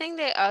 I think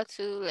they are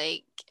too.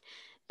 Like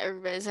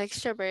everybody's like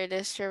strawberry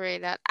this, strawberry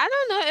that. I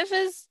don't know if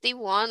it's the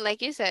one,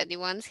 like you said, the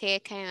ones here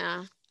kind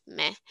of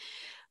meh.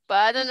 But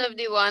I don't know if Mm-hmm.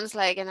 the ones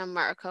like in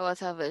America,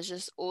 whatever, is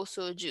just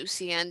also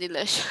juicy and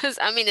delicious.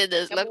 I mean, it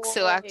does Yeah, look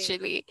so boy.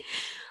 actually.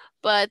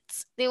 But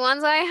the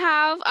ones I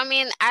have, I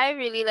mean, I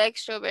really like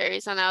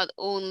strawberries, and I would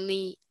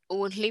only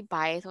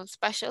buy it on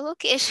special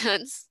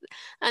occasions,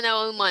 and I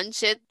will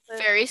munch it But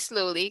very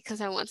slowly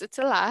because I want it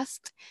to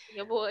last.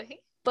 your boy.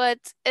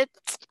 But it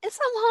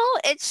somehow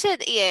it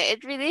should, yeah,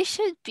 it really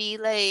should be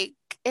like,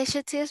 it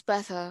should taste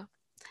better.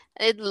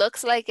 It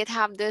looks like it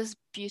have this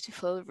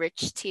beautiful,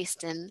 rich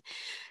tasting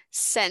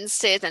sense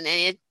to it, and then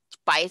you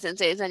bite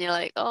into it, and you're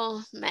like,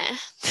 oh man.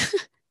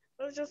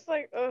 It's just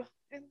like,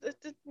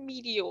 it's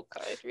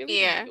mediocre. It's really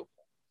Yeah. mediocre.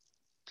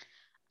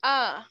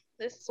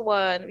 This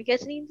one, we're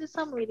getting into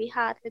some really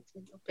hard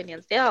hitting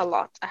opinions. There are a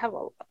lot. I have a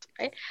lot,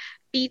 right?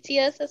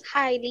 BTS is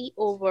highly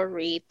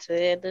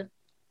overrated.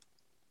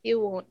 You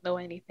won't know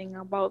anything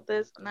about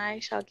this, and I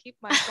shall keep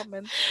my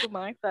comments to I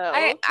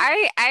myself.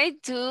 I I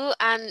do,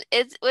 and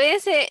it's, where you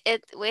say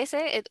it,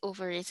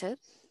 overrated.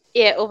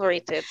 Yeah,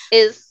 overrated.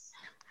 Is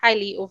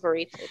highly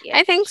overrated. Yeah.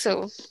 I think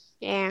so.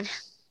 Yeah.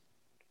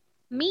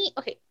 Me,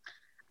 okay.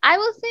 I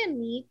will say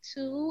me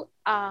too.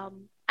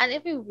 And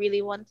if we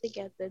really want to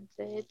get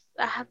into it,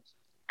 I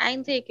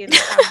ain't taking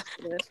stance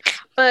to this,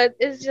 but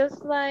it's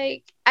just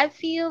like I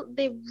feel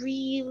they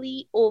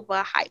really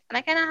overhype, and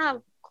I kind of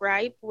have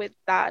gripe with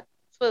that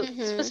for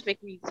Mhm. specific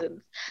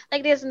reasons.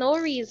 Like, there's no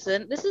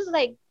reason. This is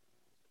like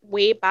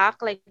way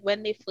back, like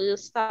when they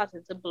first started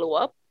to blow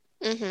up.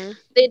 Mhm.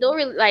 They don't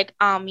really like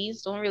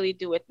armies don't really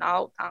do it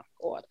now, thank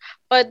God.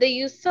 But they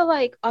used to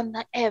like on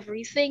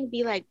everything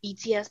be like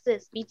BTS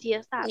this,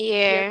 BTS that, BTS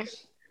Yeah.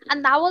 this.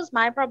 And that was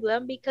my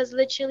problem because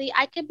literally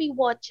I could be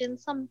watching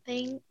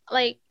something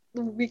like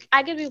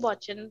I could be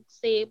watching,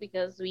 say,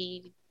 because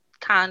we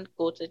can't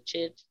go to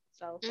church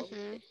itself or we go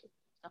Mhm. to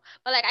no.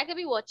 But like I could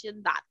be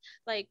watching that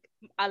like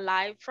a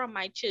live from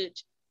my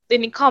church.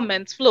 Then the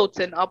comments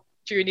floating up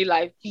during the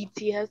live,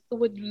 BTS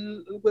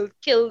will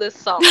kill this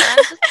song, and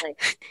I'm just like,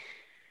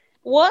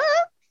 what?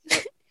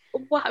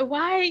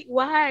 Why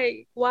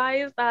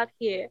is that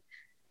here?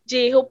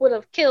 J Hope would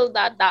have killed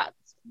that. That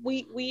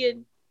we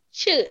in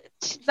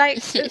church.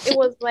 Like it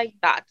was like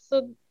that.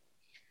 So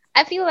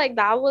I feel like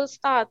that was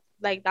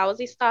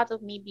the start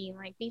of me being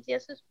like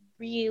BTS is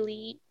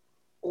really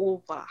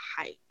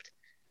overhyped.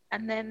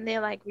 And then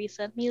their like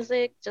recent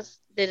music just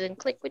didn't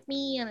click with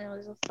me, and it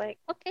was just like,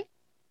 okay,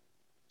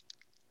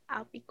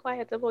 I'll be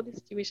quiet about the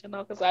situation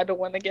now because I don't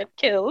want to get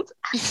killed.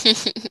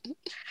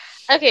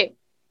 Okay,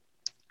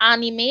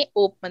 anime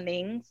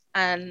openings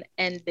and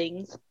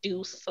endings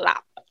do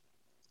slap.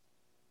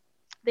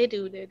 They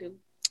do, they do.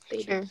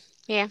 Sure.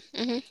 Yeah.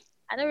 Mhm.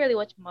 I don't really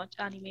watch much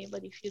anime,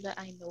 but the few that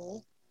I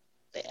know,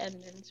 the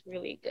ending's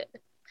really good.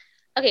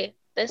 Okay,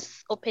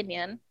 this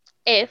opinion,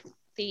 if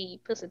the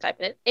person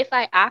typing it, if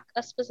I act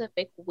a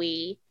specific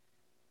way,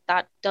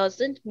 that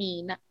doesn't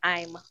mean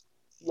I'm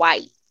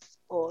white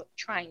or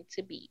trying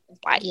to be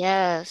white.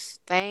 Yes.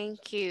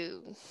 Thank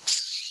you.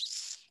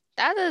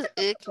 That does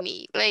ick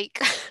me. Like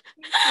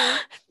Me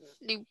too.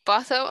 the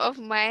bottom of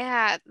my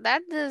hat.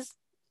 That does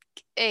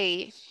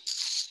a.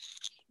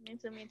 Me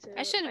too, me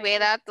I too. should Like, wear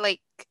that.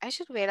 Like, I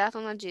should wear that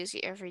on a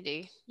jersey every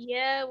day.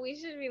 yeah, we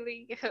should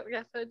really get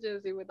a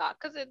jersey with that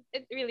because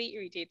it really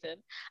irritated.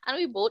 And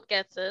we both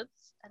get it.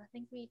 And I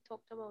think we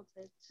talked about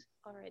it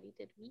already,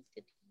 did we?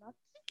 Did we not?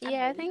 I don't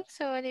Yeah, know. I We think talked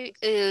so. In the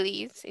about this.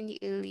 earlies. In the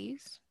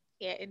earlies.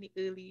 Yeah, in the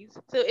earlies.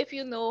 So if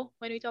you know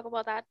when we talk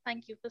about that,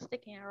 thank you for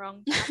sticking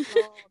around that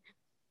long.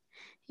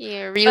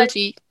 Yeah, real But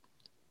G.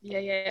 yeah,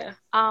 yeah,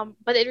 yeah.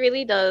 But it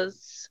really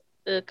does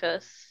irk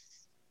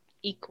us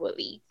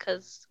equally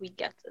because we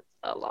get it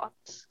a lot.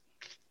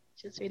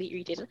 Just really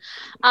irritating.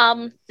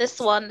 This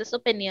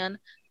opinion,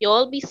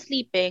 you'll be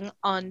sleeping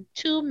on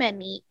too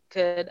many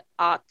good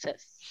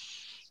artists.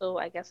 So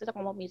I guess we're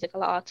talking about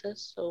musical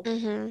artists. So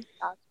Mhm.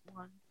 that's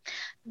one.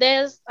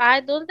 I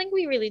don't think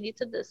we really need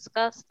to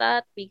discuss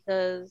that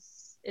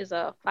because it's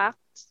a fact.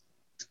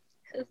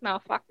 It's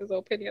not a fact, it's an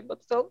opinion,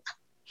 but still,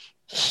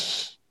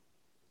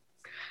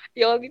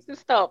 y'all need to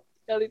stop.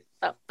 Y'all need to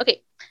stop.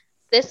 Okay,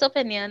 this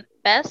opinion,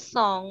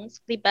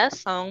 the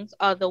best songs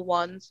are the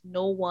ones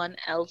no one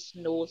else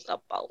knows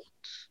about.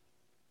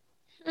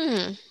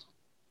 Hmm.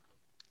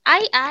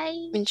 I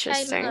kind of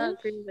Interesting.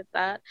 agree with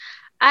that.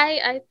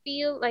 I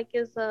feel like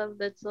it's a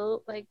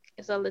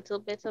little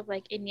bit of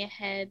like in your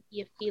head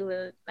you feel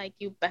it like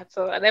you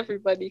better than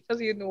everybody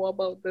because you know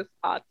about this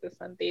artist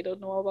and they don't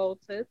know about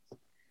it.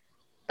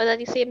 But at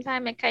the same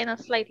time, it kind of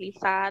slightly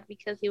sad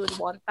because you would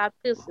want that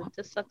person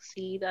to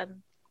succeed,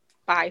 and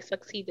by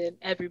succeeding,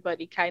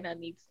 everybody kind of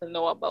needs to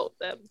know about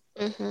them.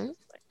 So it's Mhm.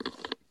 just like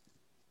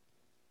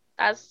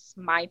that's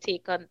my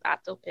take on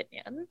that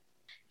opinion.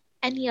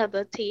 Any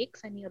other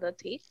takes? Any other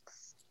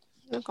takes?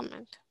 No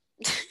comment.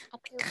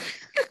 Okay, okay.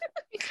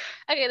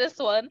 Okay, this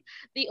one.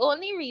 The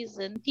only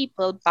reason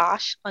people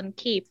bash on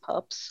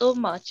K-pop so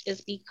much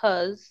is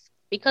because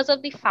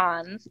of the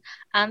fans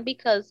and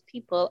because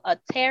people are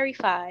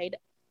terrified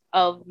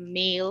of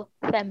male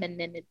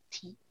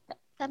femininity.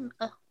 I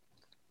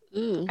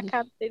Ooh.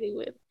 can't say the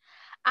word.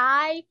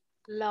 I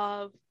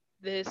love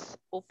this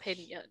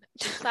opinion.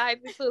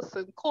 Besides the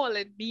person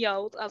calling me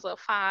out as a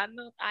fan,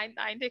 I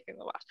ain't taking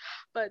a bash.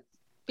 But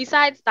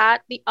Besides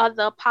that, the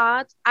other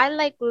parts, I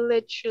like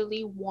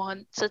literally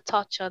want to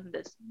touch on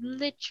this.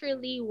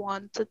 Literally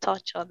want to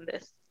touch on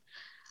this.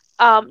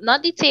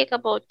 Not the take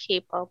about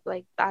K-pop,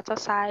 like that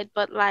aside,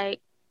 but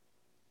like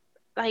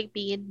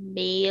being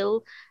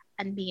male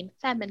and being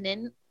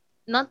feminine.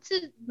 Not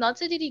to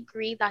the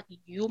degree that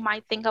you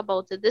might think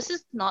about it. This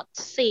is not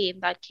saying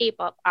that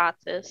K-pop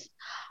artists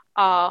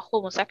are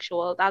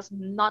homosexual. That's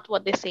not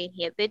what they're saying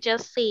here. They're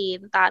just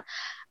saying that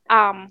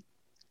um,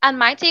 and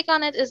my take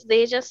on it is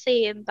they just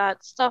saying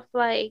that stuff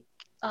like,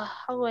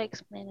 how do I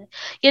explain it?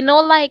 You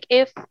know, like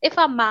if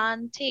a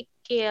man take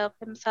care of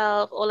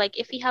himself, or like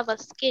if he have a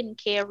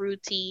skincare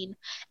routine,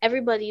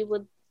 everybody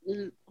would,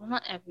 well,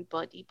 not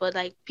everybody, but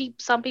like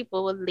some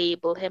people would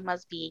label him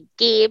as being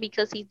gay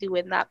because he's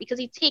doing that, because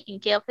he's taking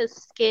care of his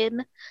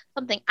skin.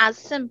 Something as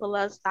simple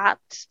as that.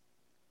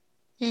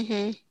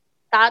 Mm-hmm.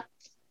 That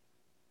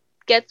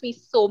gets me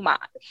so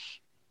mad.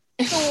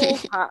 So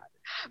hard,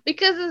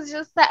 because it's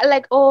just that,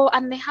 like, oh,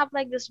 and they have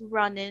like this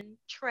running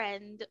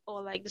trend,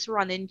 or like this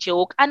running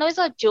joke. I know it's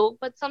a joke,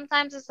 but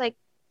sometimes it's like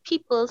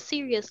people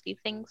seriously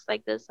thinks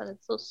like this, and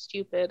it's so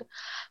stupid.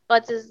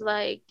 But it's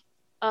like,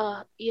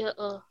 yeah,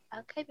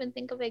 I can't even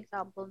think of an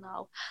example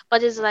now.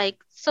 But it's like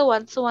so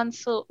and so and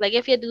so, like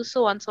if you do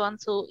so and so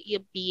and so, you're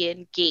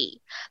being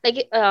gay.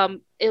 Like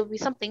it'll be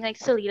something like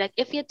silly, like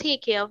if you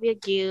take care of your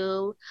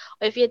girl,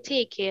 or if you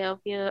take care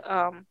of your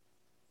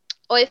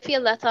or if you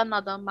let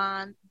another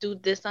man do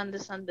this and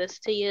this and this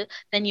to you,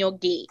 then you're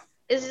gay.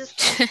 It's just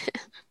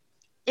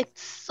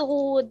it's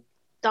so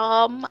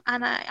dumb,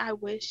 and I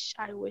wish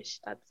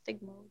that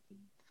stigma would be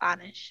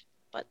vanished.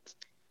 But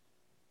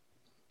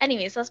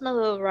anyways, that's my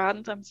little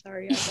rant. I'm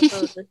sorry, I got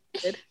a little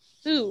heated.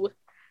 Ooh.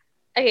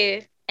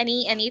 Okay.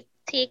 Any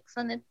takes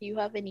on it? Do you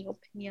have any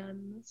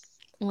opinions?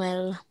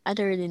 Well, I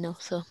don't really know,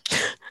 so.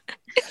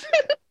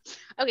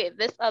 Okay,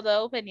 this other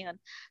opinion.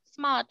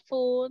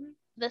 Smartphone.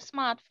 The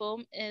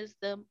smartphone is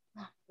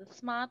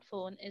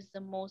the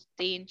most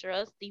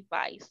dangerous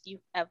device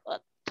you've ever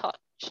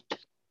touched.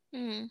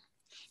 Hmm.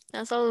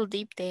 That's a little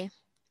deep there.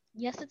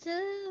 Yes, it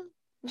is.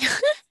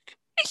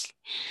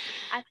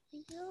 I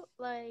feel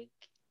like,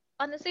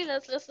 honestly,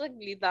 let's just like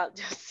leave that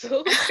just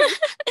so we.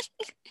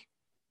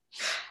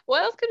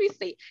 What else could we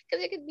say?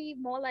 Because it could be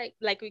more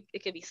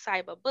it could be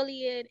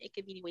cyberbullying. It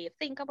could be the way you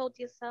think about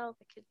yourself.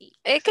 It could be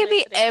It could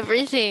be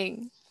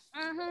everything.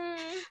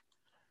 Mhm.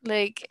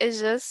 Like,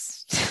 it's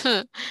just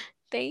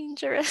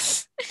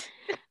dangerous.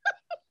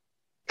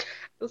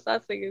 Don't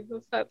start singing.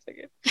 Don't start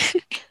singing.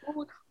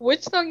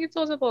 Which song you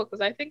thought about?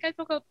 Because I think I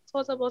thought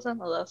about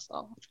another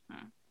song.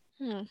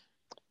 Hmm.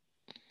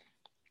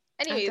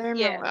 I Anyways, don't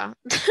yeah. remember.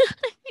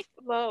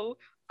 So,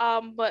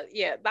 but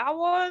yeah, that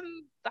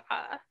one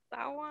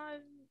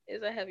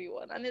is a heavy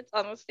one, and it's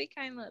honestly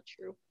kind of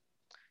true.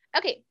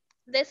 Okay,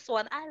 this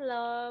one I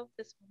love.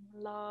 This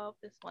one love.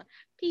 This one.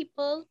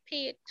 People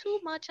pay too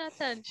much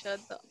attention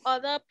to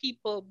other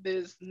people'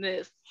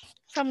 business.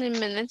 From the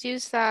minute you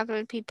start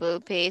with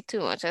people pay too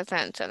much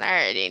attention,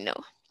 I already know.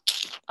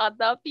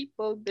 Other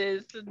people'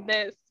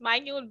 business.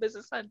 Mind your own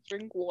business and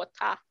drink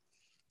water.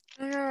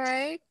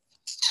 Alright.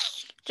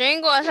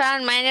 Drink water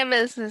and mind your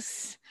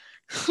business.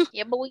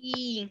 Yeah, boy.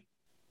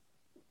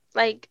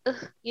 Like,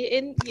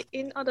 you're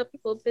in other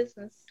people's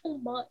business too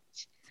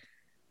much.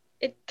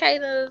 It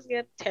kind of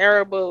get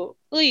terrible.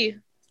 Ooh.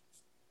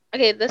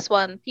 Okay, this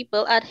one.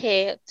 People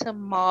adhere to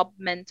mob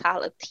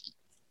mentality,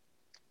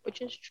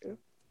 which is true.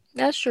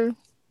 That's true.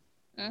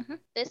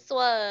 This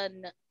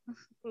one.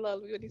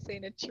 Lol, we only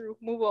saying it true.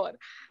 Move on.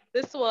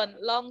 This one.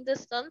 Long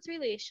distance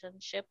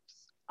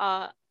relationships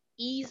are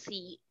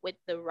easy with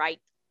the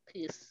right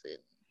person.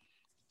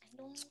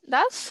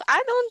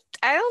 I don't.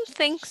 I don't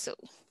think so.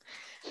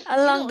 A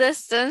You long don't.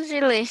 distance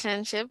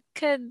relationship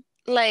could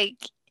like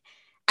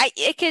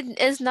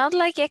it's not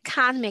like it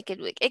can't make it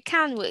work. It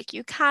can work.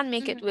 You can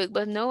make it Mhm, work,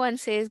 but no one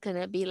says it's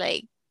gonna be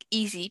like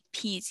easy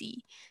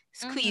peasy,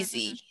 mhm, mhm.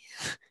 squeezy,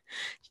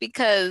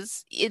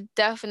 because it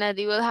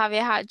definitely will have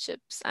your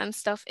hardships and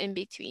stuff in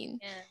between.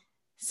 Yeah.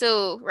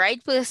 So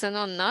right person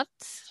or not,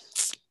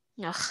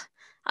 ugh.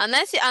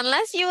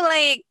 Unless you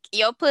like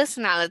your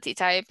personality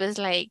type is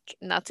like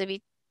not to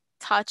be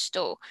touched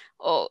or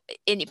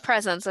in the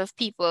presence of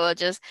people or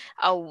just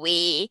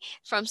away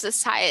from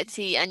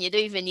society and you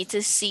don't even need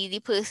to see the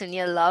person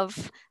you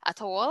love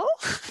at all,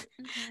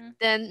 Mhm,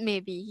 then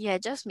maybe, yeah,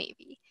 just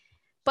maybe.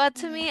 But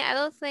to mhm. me, I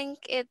don't think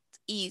it's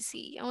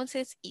easy. I won't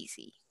say it's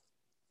easy.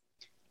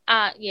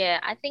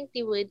 Yeah, I think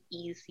the word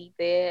easy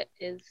there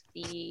is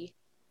the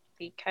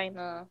kind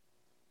of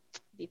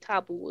the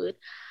taboo word.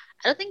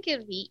 I don't think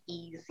it'd be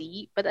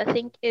easy, but I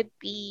think it'd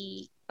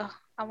be.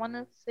 I want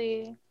to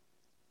say.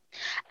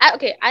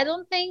 Okay, I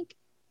don't think.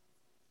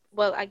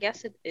 Well, I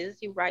guess it is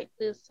the right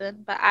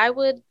person, but I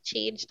would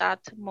change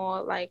that to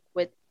more like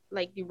with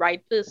like the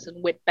right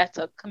person with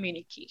better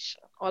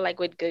communication, or like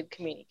with good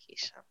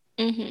communication.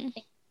 Mm-hmm. I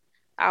think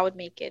I would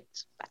make it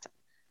better.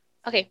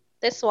 Okay,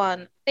 this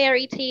one.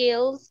 Fairy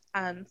tales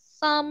and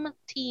some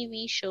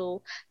TV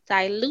show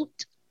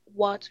dilute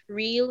what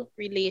real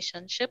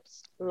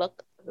relationships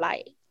look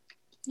like.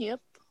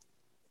 Yep.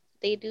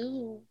 They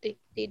do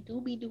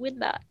be doing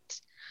that.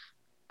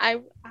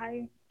 I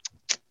I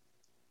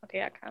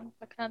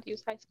can't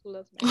use high school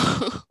as my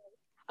example.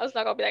 I was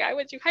not gonna be like, I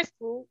went to high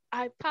school.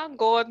 I thank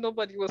God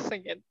nobody was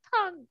singing.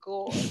 Thank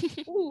God.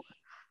 Ooh,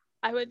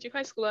 I went to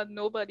high school and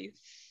nobody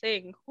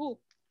sang. Ooh,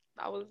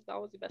 that was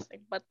the best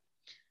thing. But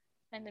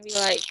and to be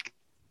like,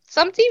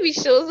 some TV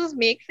shows just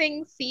make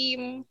things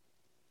seem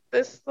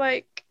this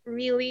like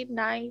really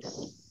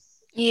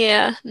nice.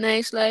 Yeah,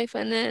 nice life,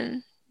 and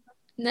then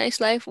nice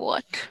life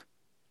what?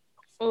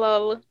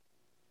 Lol.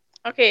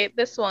 Okay,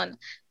 this one.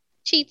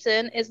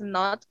 Cheating is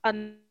not a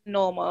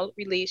normal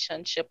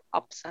relationship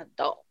ups and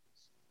downs.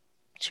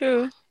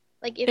 True.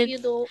 Like It if you it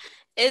don't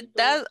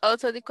does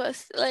also the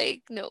question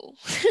like no.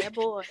 yeah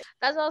boy.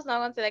 That's what I was not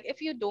gonna say. Like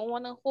if you don't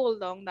wanna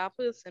hold on that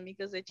person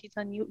because they cheat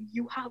on you,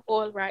 you have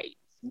all rights.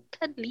 You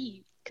can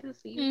leave because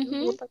you Mhm.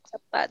 don't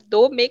accept that.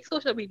 Don't make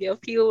social media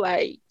feel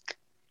like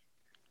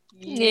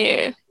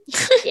Yeah. you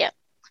yeah.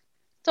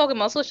 Talking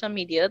about social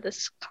media,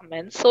 this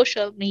comment,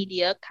 social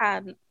media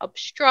can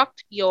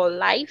obstruct your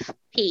life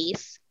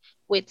pace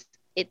with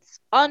its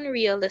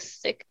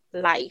unrealistic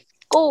life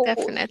goals.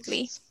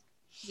 Definitely.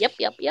 Yep.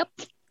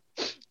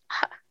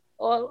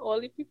 All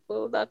the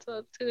people that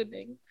are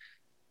turning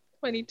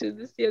 22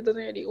 this year don't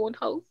already own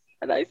house,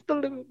 and I still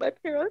live with my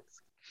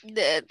parents.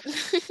 Dead.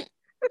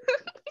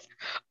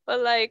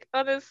 But like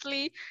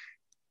honestly,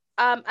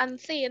 and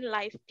saying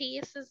life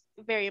pace is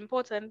very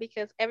important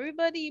because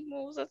everybody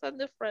moves at a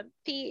different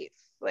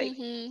pace. Like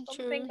Mhm.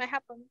 something True. might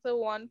happen to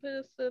one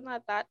person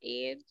at that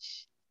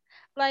age.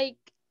 Like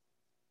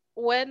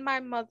when my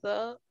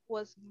mother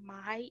was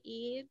my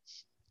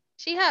age,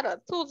 she had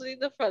a totally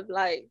different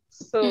life.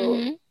 So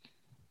Mhm.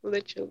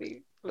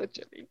 literally.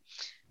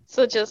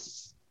 So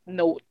just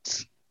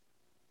note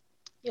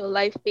your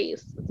life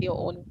pace is your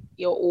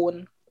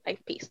own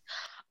life pace.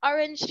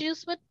 Orange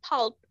juice with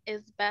pulp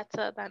is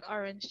better than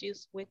orange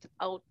juice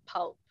without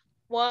pulp.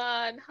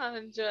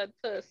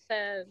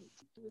 100%.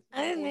 This is I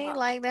a didn't whole really half.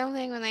 like them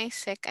thing when I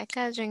sick. I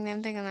can't drink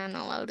them thing on a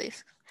normal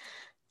days.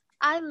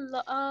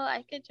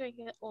 I could drink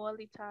it all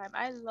the time.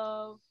 I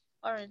love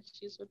orange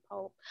juice with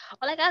pulp.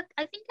 Or like I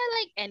think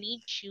I like any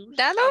That juice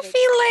don't that is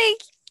feel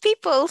like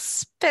people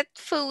spit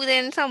food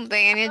in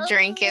something and you're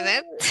drinking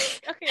it.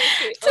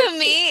 To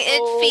me,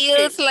 it okay.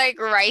 feels like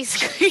rice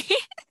cream.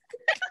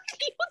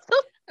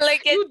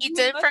 Like it You do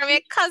eaten not from your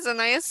need cousin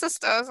or your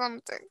sister or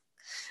something.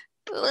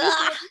 you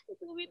Ugh. don't need to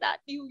do me that.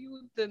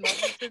 You do not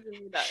need to do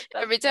me that.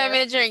 That's Every time you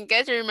nasty. drink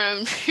it,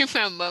 remember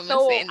remember me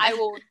No, saying I that.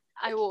 won't.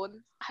 I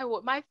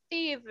won't. My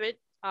favorite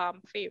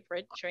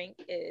drink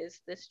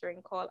is this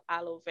drink called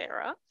aloe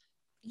vera.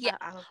 Yeah.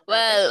 Aloe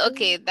vera drink. Well, I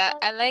okay, that love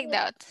I like it.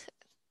 that.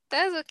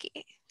 That's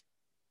okay.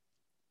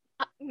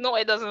 No,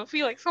 it doesn't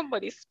feel like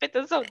somebody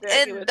spitting something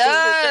at you It into the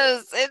drink.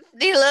 does. It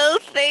the little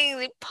thing,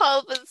 the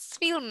pulp is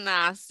feel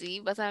nasty,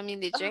 but I mean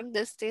the Ugh, drink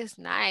this tastes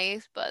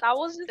nice, but that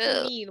was just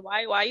still. mean.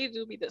 Why you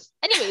do me this?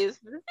 Anyways,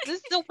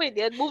 this is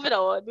opinion. Moving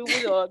on,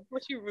 moving on.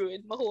 What you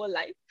ruined my whole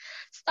life.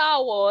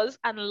 Star Wars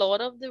and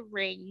Lord of the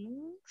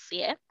Rings,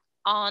 yeah,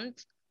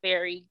 aren't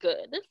very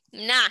good.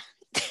 Nah.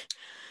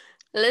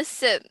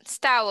 Listen,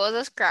 Star Wars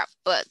is crap,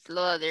 but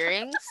Lord of the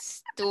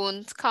Rings,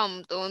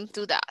 don't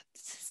do that.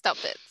 Stop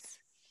it.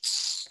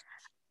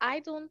 I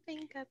don't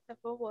think I've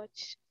ever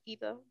watched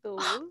either of those.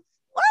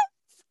 What?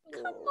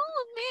 Come So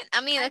on, man.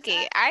 I mean, I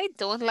okay, I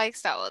don't like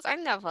Star Wars. I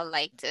never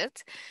liked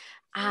it.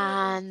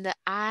 And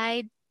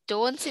I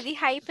don't see the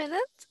hype in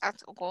it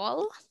at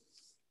all.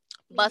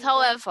 me But neither.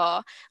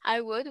 however,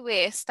 I would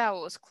wear Star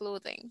Wars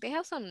clothing. They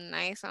have some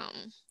nice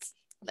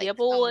like Yeah, some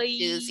boy.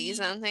 jerseys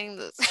and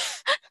things.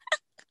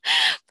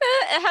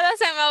 The other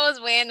time I was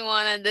wearing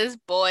one and this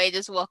boy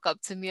just walked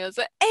up to me. I was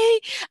like, "Hey,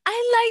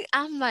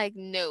 I'm like,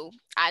 no,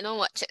 I don't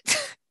watch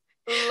it.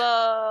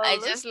 I Lol.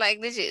 just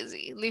like the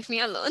jersey. Leave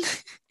me alone."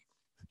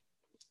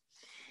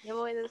 Yeah,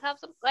 boy. Just have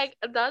some like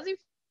that's the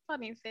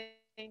funny thing.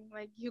 Like you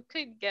could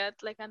get like a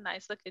nice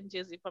looking jersey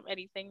from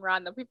anything random.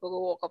 People will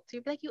walk up to you, be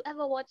like, "You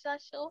ever watch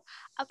that show?"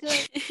 I'll be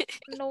like,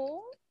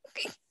 "No."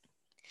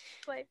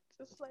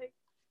 Just like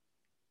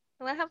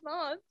no, I have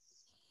not.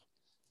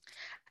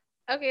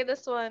 Okay,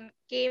 this one,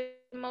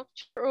 Game of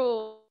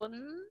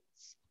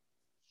Thrones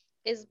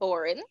is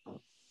boring.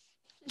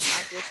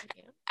 That's the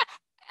opinion.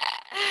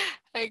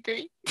 I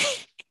agree.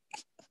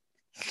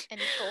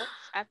 Any thoughts?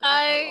 I've never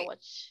I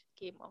watched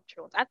Game of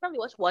Thrones. I've probably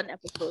watched one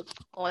episode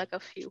or like a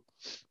few.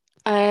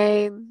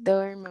 I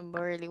don't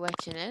remember really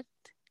watching it,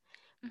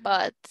 Hmm.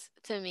 but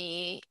to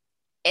me,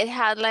 it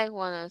had like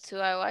one or two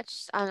I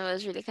watched, and it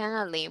was really kind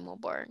of lame or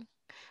boring.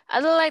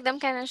 I don't like them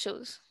kind of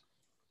shows.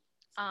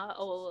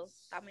 Oh,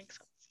 that makes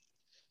sense.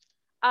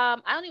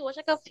 I only watched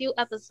like a few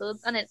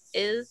episodes, and it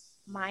is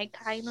my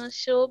kind of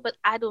show, but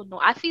I don't know.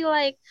 I feel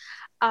like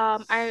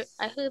I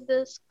heard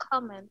this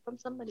comment from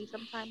somebody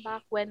sometime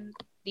back when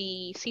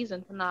the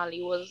season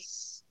finale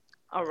was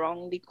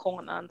around the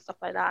corner and stuff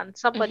like that, and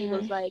somebody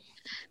was Hmm. like,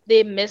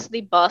 they missed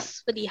the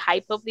bus for the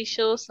hype of the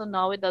show, so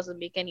now it doesn't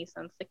make any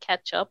sense to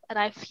catch up, and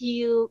I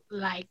feel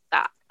like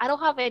that. I don't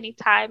have any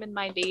time in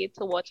my day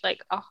to watch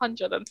like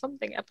 100 and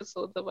something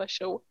episodes of a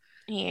show.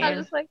 I'm Yeah,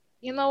 just like,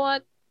 you know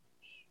what?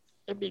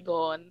 It'll be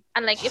gone.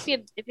 And like if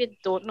you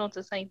don't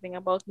notice anything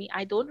about me,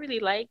 I don't really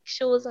like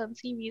shows and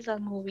series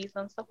and movies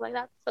and stuff like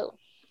that. So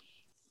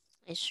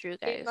it's true,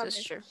 maybe guys. I It's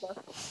missed true. the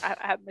bus. I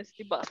have missed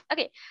the bus.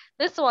 Okay,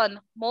 this one.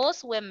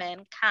 Most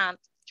women can't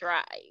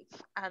drive,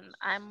 and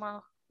I'm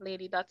a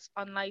lady that's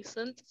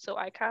unlicensed, so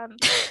I can't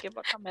give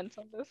a comment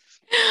on this.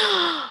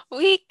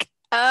 Weak.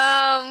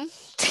 Huh,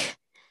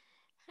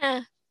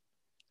 no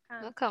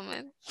Can't.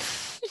 comment.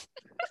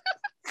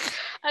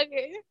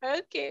 Okay,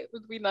 okay,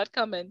 we're not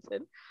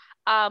commenting.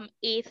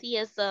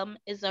 Atheism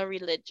is a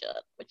religion,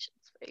 which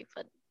is very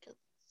funny because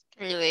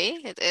Really?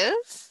 It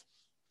is?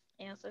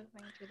 yes, I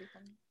think it's really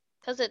funny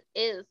because it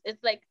is.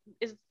 It's like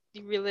is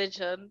the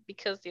religion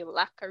because you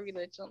lack a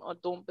religion or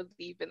don't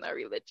believe in a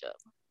religion.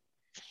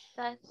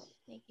 That's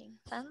making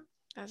sense.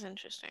 That's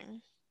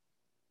interesting.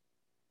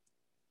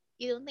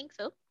 You don't think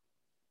so?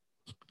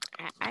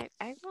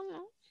 I don't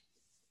know.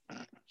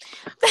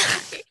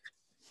 Okay,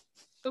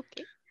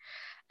 okay.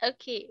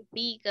 Okay,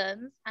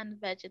 vegans and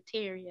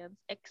vegetarians,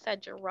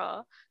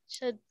 etc.,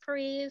 should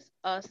praise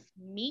us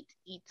meat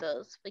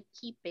eaters for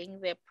keeping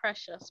their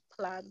precious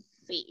plants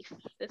safe.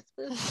 This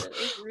person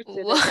is rooted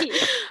in What?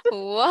 hate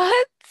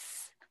What?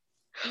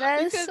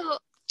 That is because, so.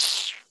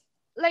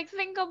 like,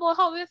 think about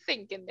how they're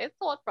thinking. Their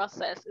thought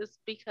process is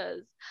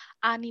because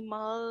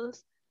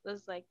animals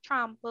just like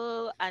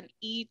trample and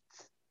eat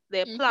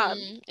their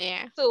plants.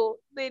 Yeah. So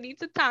they need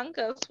to thank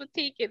us for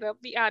taking up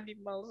the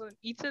animals and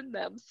eating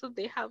them so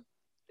they have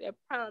their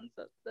plants.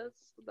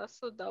 That's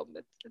so dumb.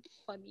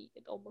 It's funny.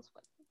 It's almost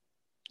funny.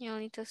 You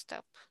need to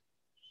stop.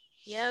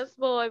 Yes,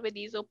 boy, with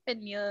these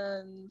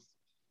opinions.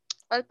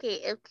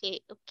 Okay, okay,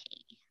 okay.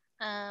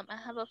 I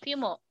have a few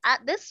more.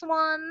 This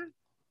one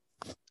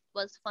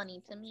was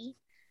funny to me.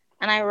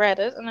 And I read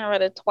it and I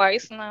read it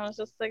twice and I was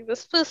just like,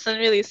 this person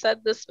really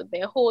said this with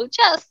their whole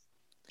chest.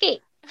 Okay.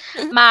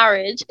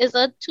 Marriage is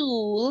a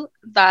tool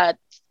that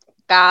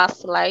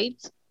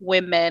gaslights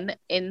women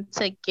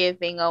into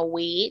giving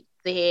away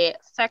their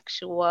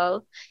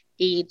sexual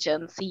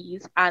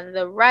agencies and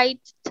the right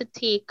to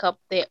take up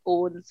their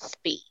own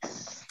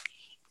space.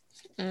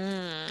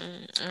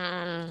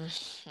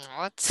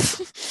 What?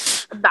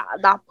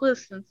 That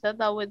person said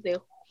that with their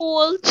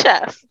whole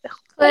chest. The whole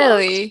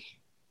Clearly.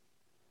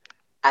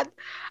 I,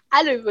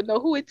 I don't even know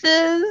who it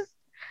is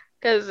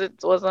because it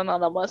was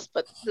anonymous,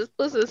 but this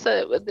person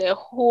said it with their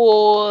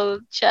whole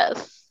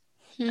chest.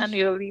 Hmm. And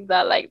we'll leave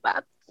that like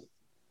that.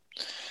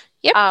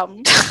 Yep.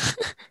 Um,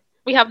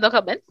 we have no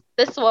comments.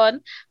 This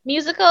one,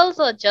 musicals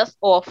are just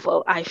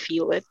awful. I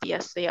feel it.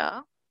 Yes, they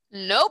are.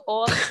 Nope.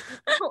 All,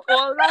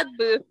 all that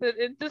bursted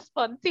into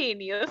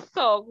spontaneous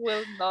song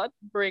will not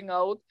bring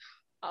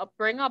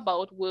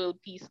about world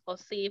peace or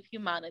save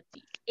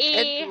humanity.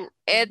 It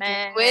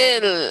Amen.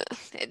 will.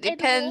 It It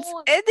depends.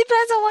 won't. It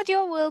depends on what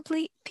your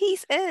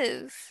piece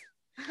is.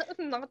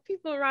 Not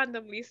people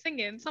randomly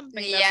singing something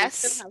that they could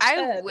Yes, have I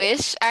said.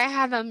 wish I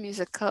had a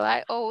musical.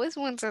 I always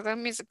wanted a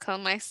musical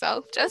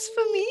myself, just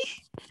for me.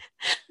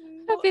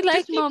 I'd No, be like,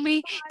 just be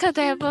Mommy, could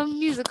I have vibing. a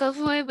musical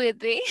for my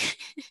birthday?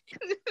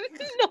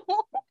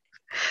 No.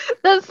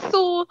 That's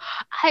so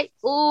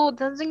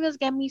that thing just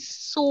get me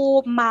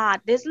so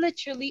mad. There's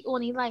literally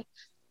only like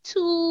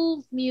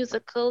two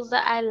musicals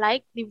that I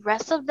like. The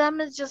rest of them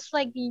is just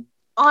like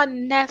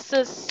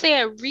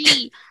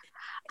unnecessary.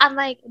 And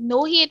like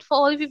no hate for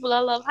all the people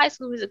that love High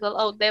School Musical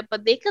out there,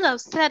 but they could have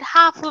said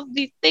half of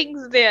the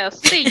things they're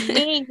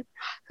singing.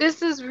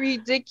 This is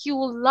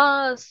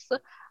ridiculous.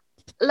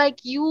 Like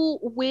you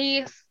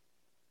waste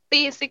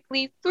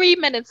basically 3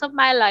 minutes of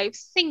my life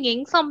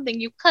singing something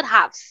you could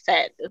have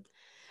said.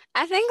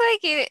 I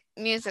think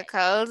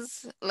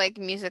musicals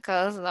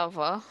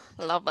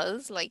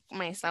lovers like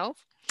myself,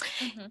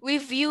 Mhm. we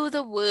view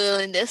the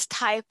world in this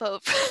type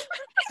of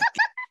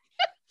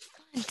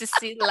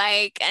fantasy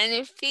like, and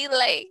you feel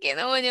like,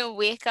 when you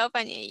wake up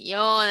and you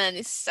yawn and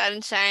it's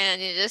sunshine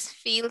and you just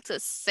feel to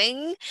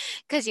sing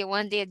because you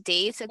want your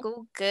day to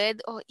go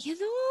good, or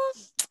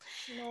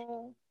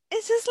No.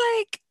 it's just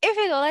like, if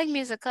you don't like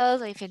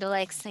musicals or if you don't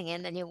like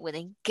singing, then you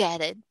wouldn't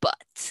get it.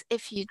 But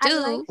if you I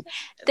like do, it.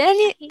 then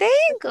I hate there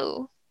you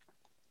musicals. go.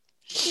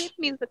 Hate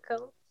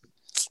musicals.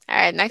 All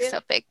right, next This,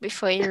 topic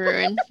before you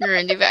ruin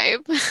the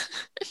vibe.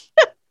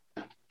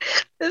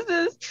 this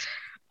is.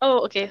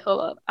 Oh, okay.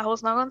 Hold on. I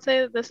was not gonna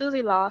say this is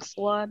the last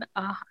one.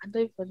 I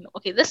don't even know.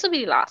 Okay, this will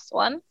be the last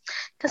one,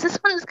 because this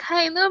one is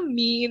kind of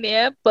mean,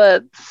 yeah.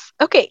 But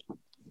okay,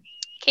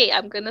 okay.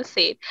 I'm gonna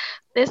say it.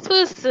 This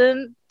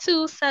person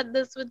too said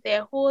this with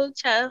their whole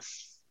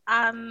chest,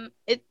 and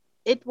it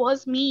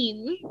was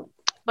mean.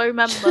 But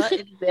remember,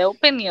 it's their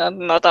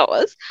opinion, not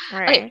ours. Okay,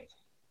 Right.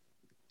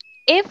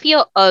 if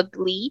you're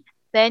ugly,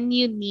 then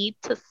you need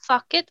to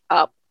suck it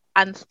up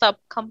and stop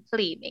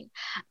complaining.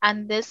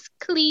 And this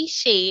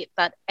cliche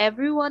that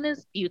everyone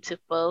is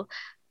beautiful,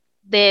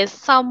 there's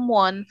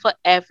someone for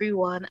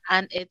everyone,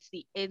 and it's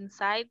the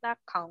inside that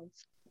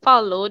counts,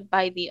 followed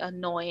by the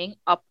annoying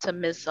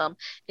optimism,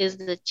 is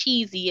the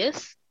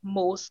cheesiest,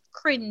 most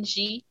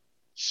cringy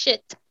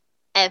shit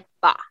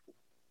ever.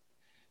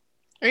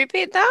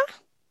 Repeat that.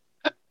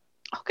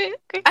 Okay,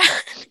 okay.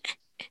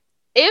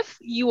 If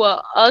you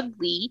are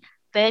ugly,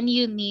 then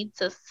you need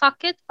to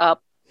suck it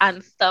up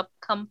and stop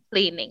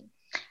complaining.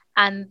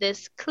 And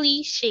this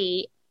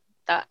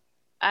that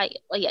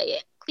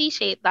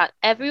cliche that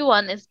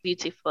everyone is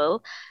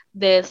beautiful.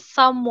 There's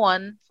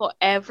someone for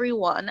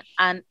everyone,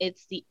 and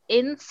it's the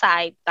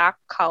inside that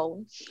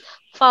counts.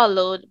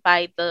 Followed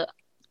by the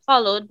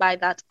followed by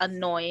that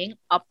annoying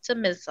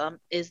optimism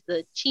is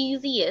the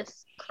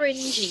cheesiest,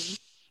 cringy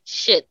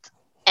shit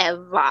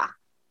ever.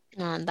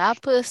 And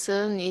that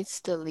person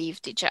needs to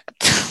leave the chat.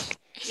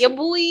 Yeah,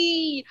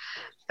 boy.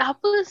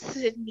 That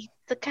person needs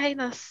to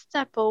kind of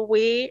step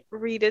away,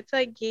 read it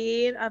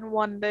again, and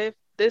wonder if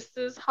this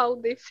is how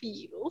they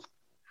feel.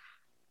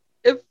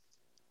 If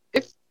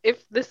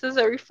if this is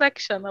a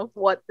reflection of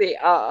what they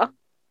are.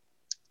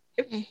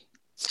 If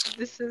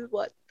this is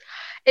what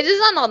it is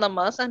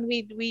anonymous, and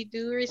we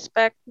do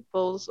respect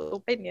people's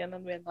opinion,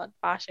 and we're not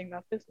bashing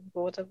that person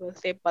for whatever they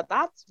say, but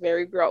that's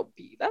very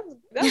grumpy.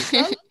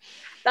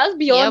 That's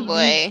Yeah, beyond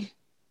me. boy.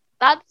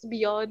 That's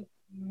beyond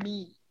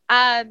me.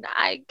 And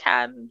I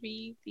can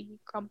be the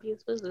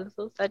grumpiest person,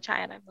 so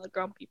sunshine, I'm not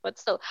grumpy, but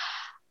still,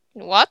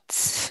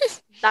 What?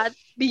 that's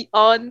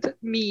beyond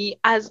me.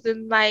 As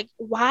in, like,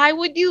 why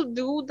would you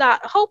do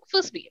that? How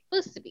first to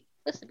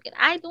begin,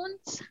 I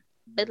don't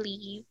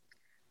believe.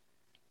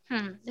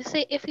 They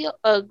say if you're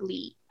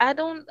ugly, I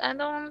don't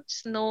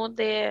know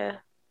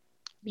their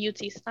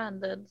beauty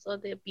standards or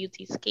their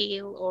beauty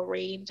scale or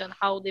range and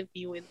how they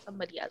viewing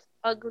somebody as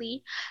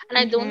ugly. And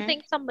I don't Mm-hmm.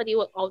 think somebody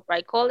would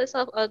outright call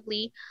themselves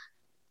ugly.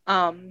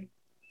 Um,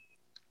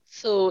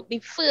 So the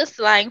first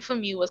line for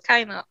me was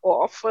kind of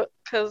off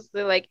because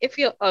they're like, if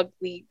you're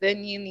ugly,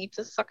 then you need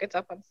to suck it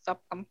up and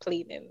stop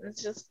complaining.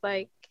 It's just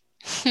like,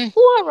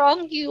 who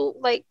around you,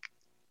 like,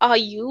 are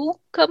you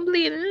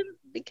complaining?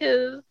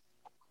 Because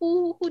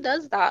who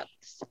does that?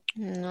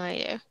 No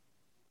idea.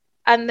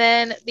 And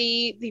then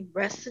the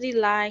rest of the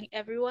line,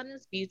 everyone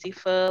is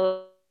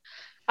beautiful.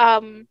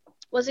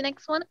 What's the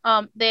next one?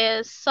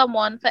 There's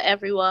someone for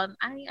everyone.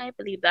 I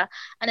believe that.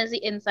 And there's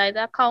the inside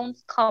that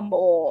counts. Come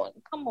on,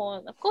 come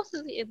on. Of course,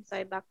 it's the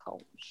inside that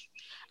counts.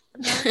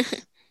 And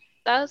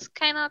that's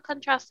kind of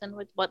contrasting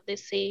with what they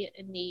say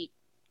in the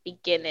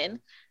beginning,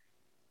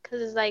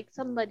 because it's like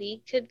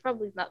somebody could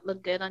probably not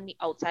look good on the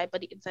outside,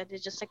 but the inside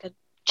is just like a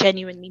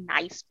genuinely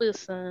nice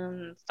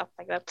person, stuff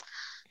like that.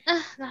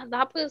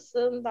 That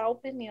person, that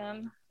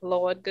opinion,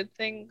 Lord, good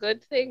thing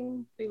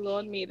the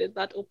Lord made it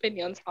that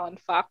opinions aren't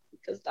fact,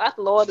 because that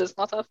Lord is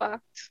not a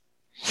fact.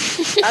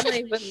 That's not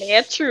even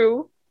near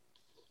true.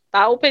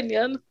 That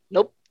opinion,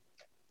 nope.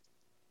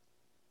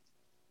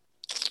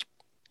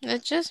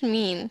 That's just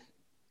mean.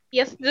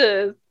 Yes, it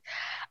is.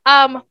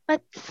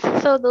 But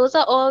so those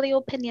are all the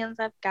opinions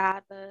I've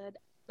gathered.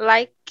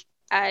 Like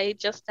I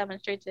just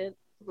demonstrated,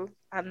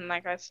 and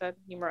like I said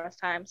numerous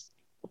times,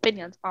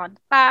 opinions aren't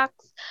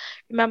facts.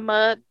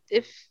 Remember,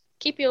 if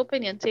keep your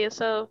opinion to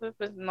yourself. If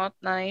it's not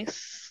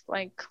nice,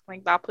 like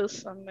that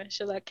person, they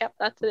should have kept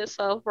that to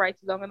themselves, write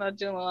it down in a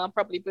journal, and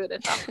probably burn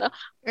it after.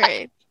 But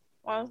Right.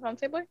 what was I gonna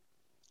say, boy?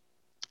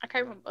 I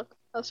can't remember.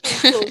 I was trying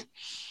to close.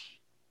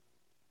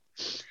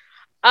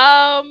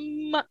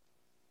 Um,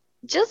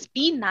 just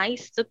be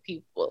nice to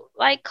people.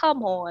 Like,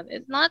 come on,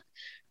 it's not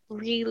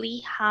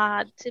really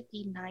hard to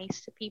be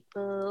nice to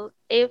people.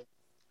 If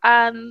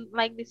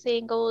like the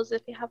saying goes,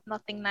 if you have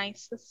nothing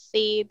nice to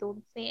say,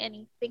 don't say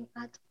anything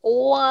at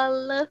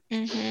all.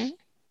 Mm-hmm.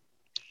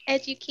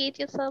 Educate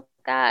yourself,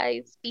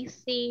 guys. Be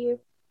safe.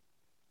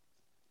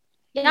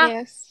 Yeah,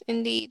 Yes,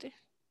 indeed.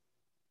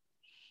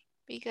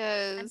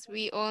 Because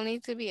we all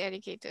need to be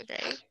educated,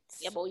 right?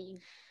 yeah, boy.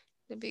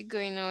 To be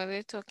going over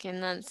there talking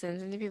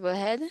nonsense in the people's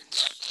head.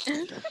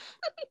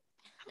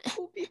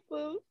 Cool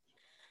people.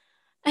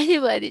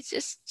 Anybody,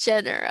 just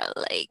general,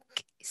 like,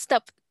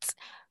 stop it.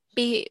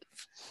 Behave.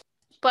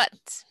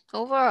 But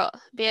overall,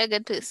 be a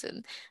good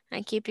person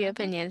and keep your Mhm,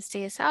 opinions to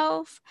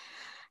yourself.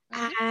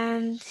 mhm.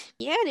 And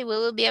yeah, the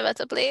world will be a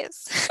better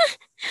place.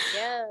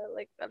 Yeah,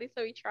 like at least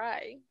we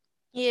try.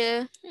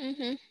 Yeah.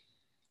 Mm-hmm.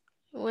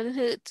 It wouldn't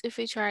hurt if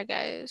we try,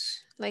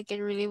 guys. Like,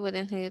 it really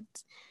wouldn't hurt.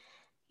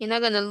 You're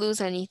not gonna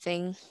lose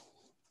anything.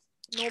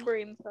 No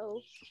brain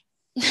cells.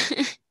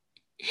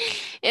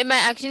 It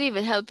might actually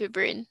even help your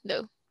brain,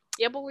 though.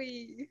 Yeah,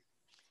 boy.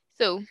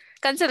 So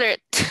consider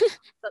it.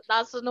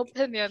 That's an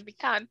opinion. We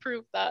can't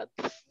prove that.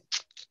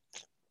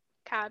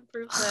 Can't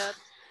prove that.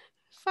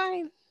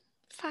 Fine.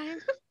 Fine.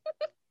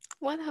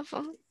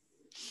 Whatever.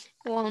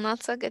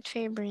 Walnuts are good for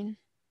your brain.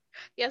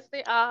 Yes,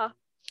 they are.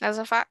 That's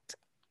a fact.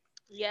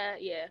 Yeah,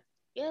 yeah,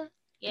 yeah,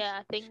 yeah.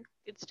 I think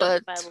it's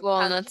But justifiable. We can't.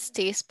 walnuts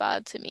taste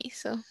bad to me,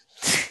 so.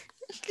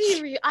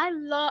 Serious. I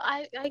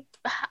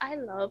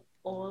love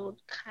all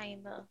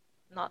kind of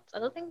nuts. I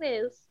don't think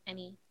there's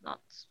any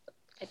nuts that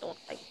I don't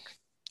like.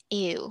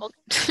 Ew. All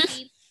kind of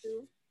seeds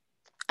too.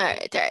 Like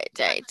Alright, alright,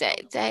 not alright, all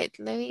alright, of them. alright.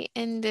 Let me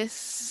end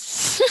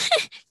this.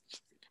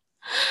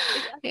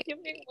 It's actually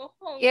making me more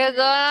You're going hungry.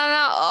 on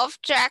an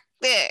off track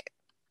there.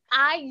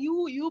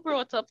 You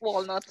brought up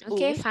walnuts.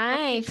 Okay, Oh, not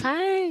fine, me.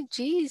 fine.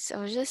 Jeez, I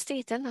was just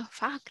stating a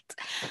fact.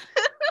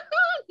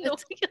 No,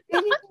 But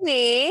you're not.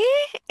 anyway,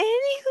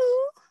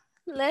 anywho,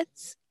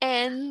 let's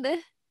end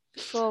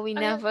before we Okay,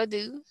 never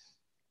do.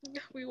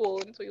 we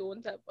won't. We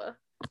won't ever.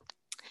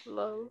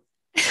 Lol.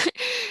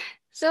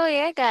 So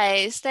yeah,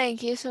 guys,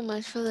 thank you so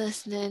much for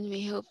listening.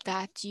 We hope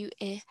that you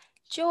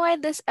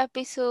enjoyed this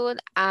episode,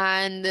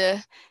 and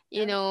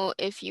Yeah.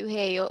 if you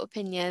hear your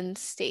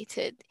opinions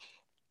stated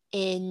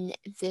in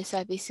this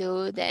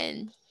episode,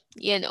 then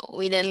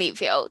we didn't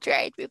leave you out,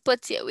 right? We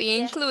put you, we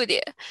Yeah. include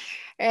you,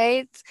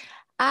 right?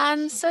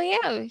 And so Mhm.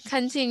 yeah,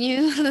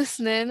 continue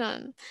listening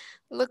and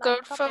look Like,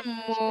 out for comment,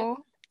 and share. more.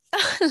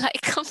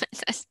 Like,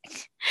 comment, and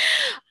share.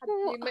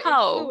 Being the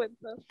How?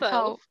 influencer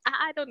self.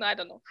 How I don't know. I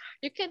don't know.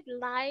 You can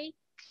like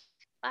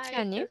by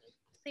can you? just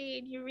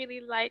saying you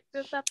really like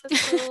this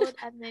episode,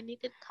 and then you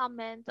could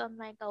comment on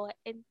like our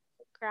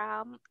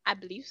Instagram. I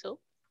believe so.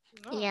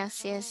 No,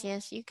 Yes, yes, no,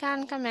 yes. You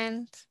can no.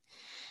 comment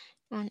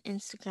on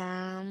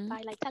Instagram.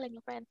 By like telling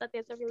your friends that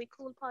there's a really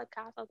cool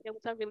podcast out there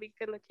with a really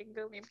good looking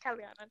girl named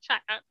Kelly and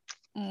China.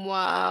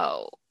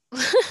 Wow.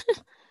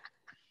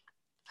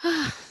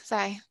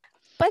 Sorry.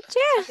 But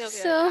yeah, Okay, okay,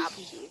 okay. so I'll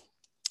behave.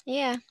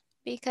 yeah,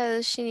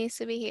 because she needs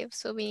to behave,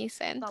 so we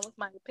send. That was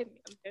my opinion.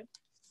 Okay,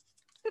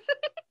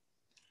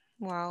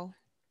 Wow.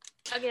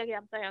 okay, okay.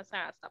 I'm sorry. I'm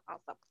sorry. I'll stop. I'll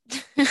stop.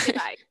 Okay,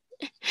 bye.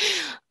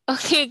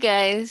 Okay,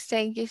 guys,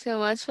 thank you so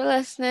much for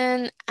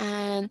listening,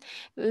 and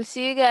we'll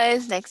see you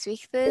guys next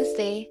week,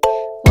 Thursday.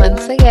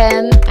 Once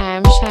again,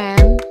 I'm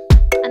Shan,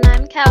 And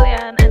I'm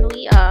Kellyanne, and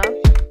we are.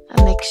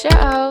 a mixture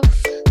of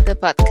the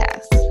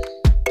podcast.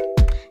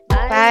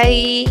 Bye.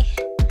 Bye.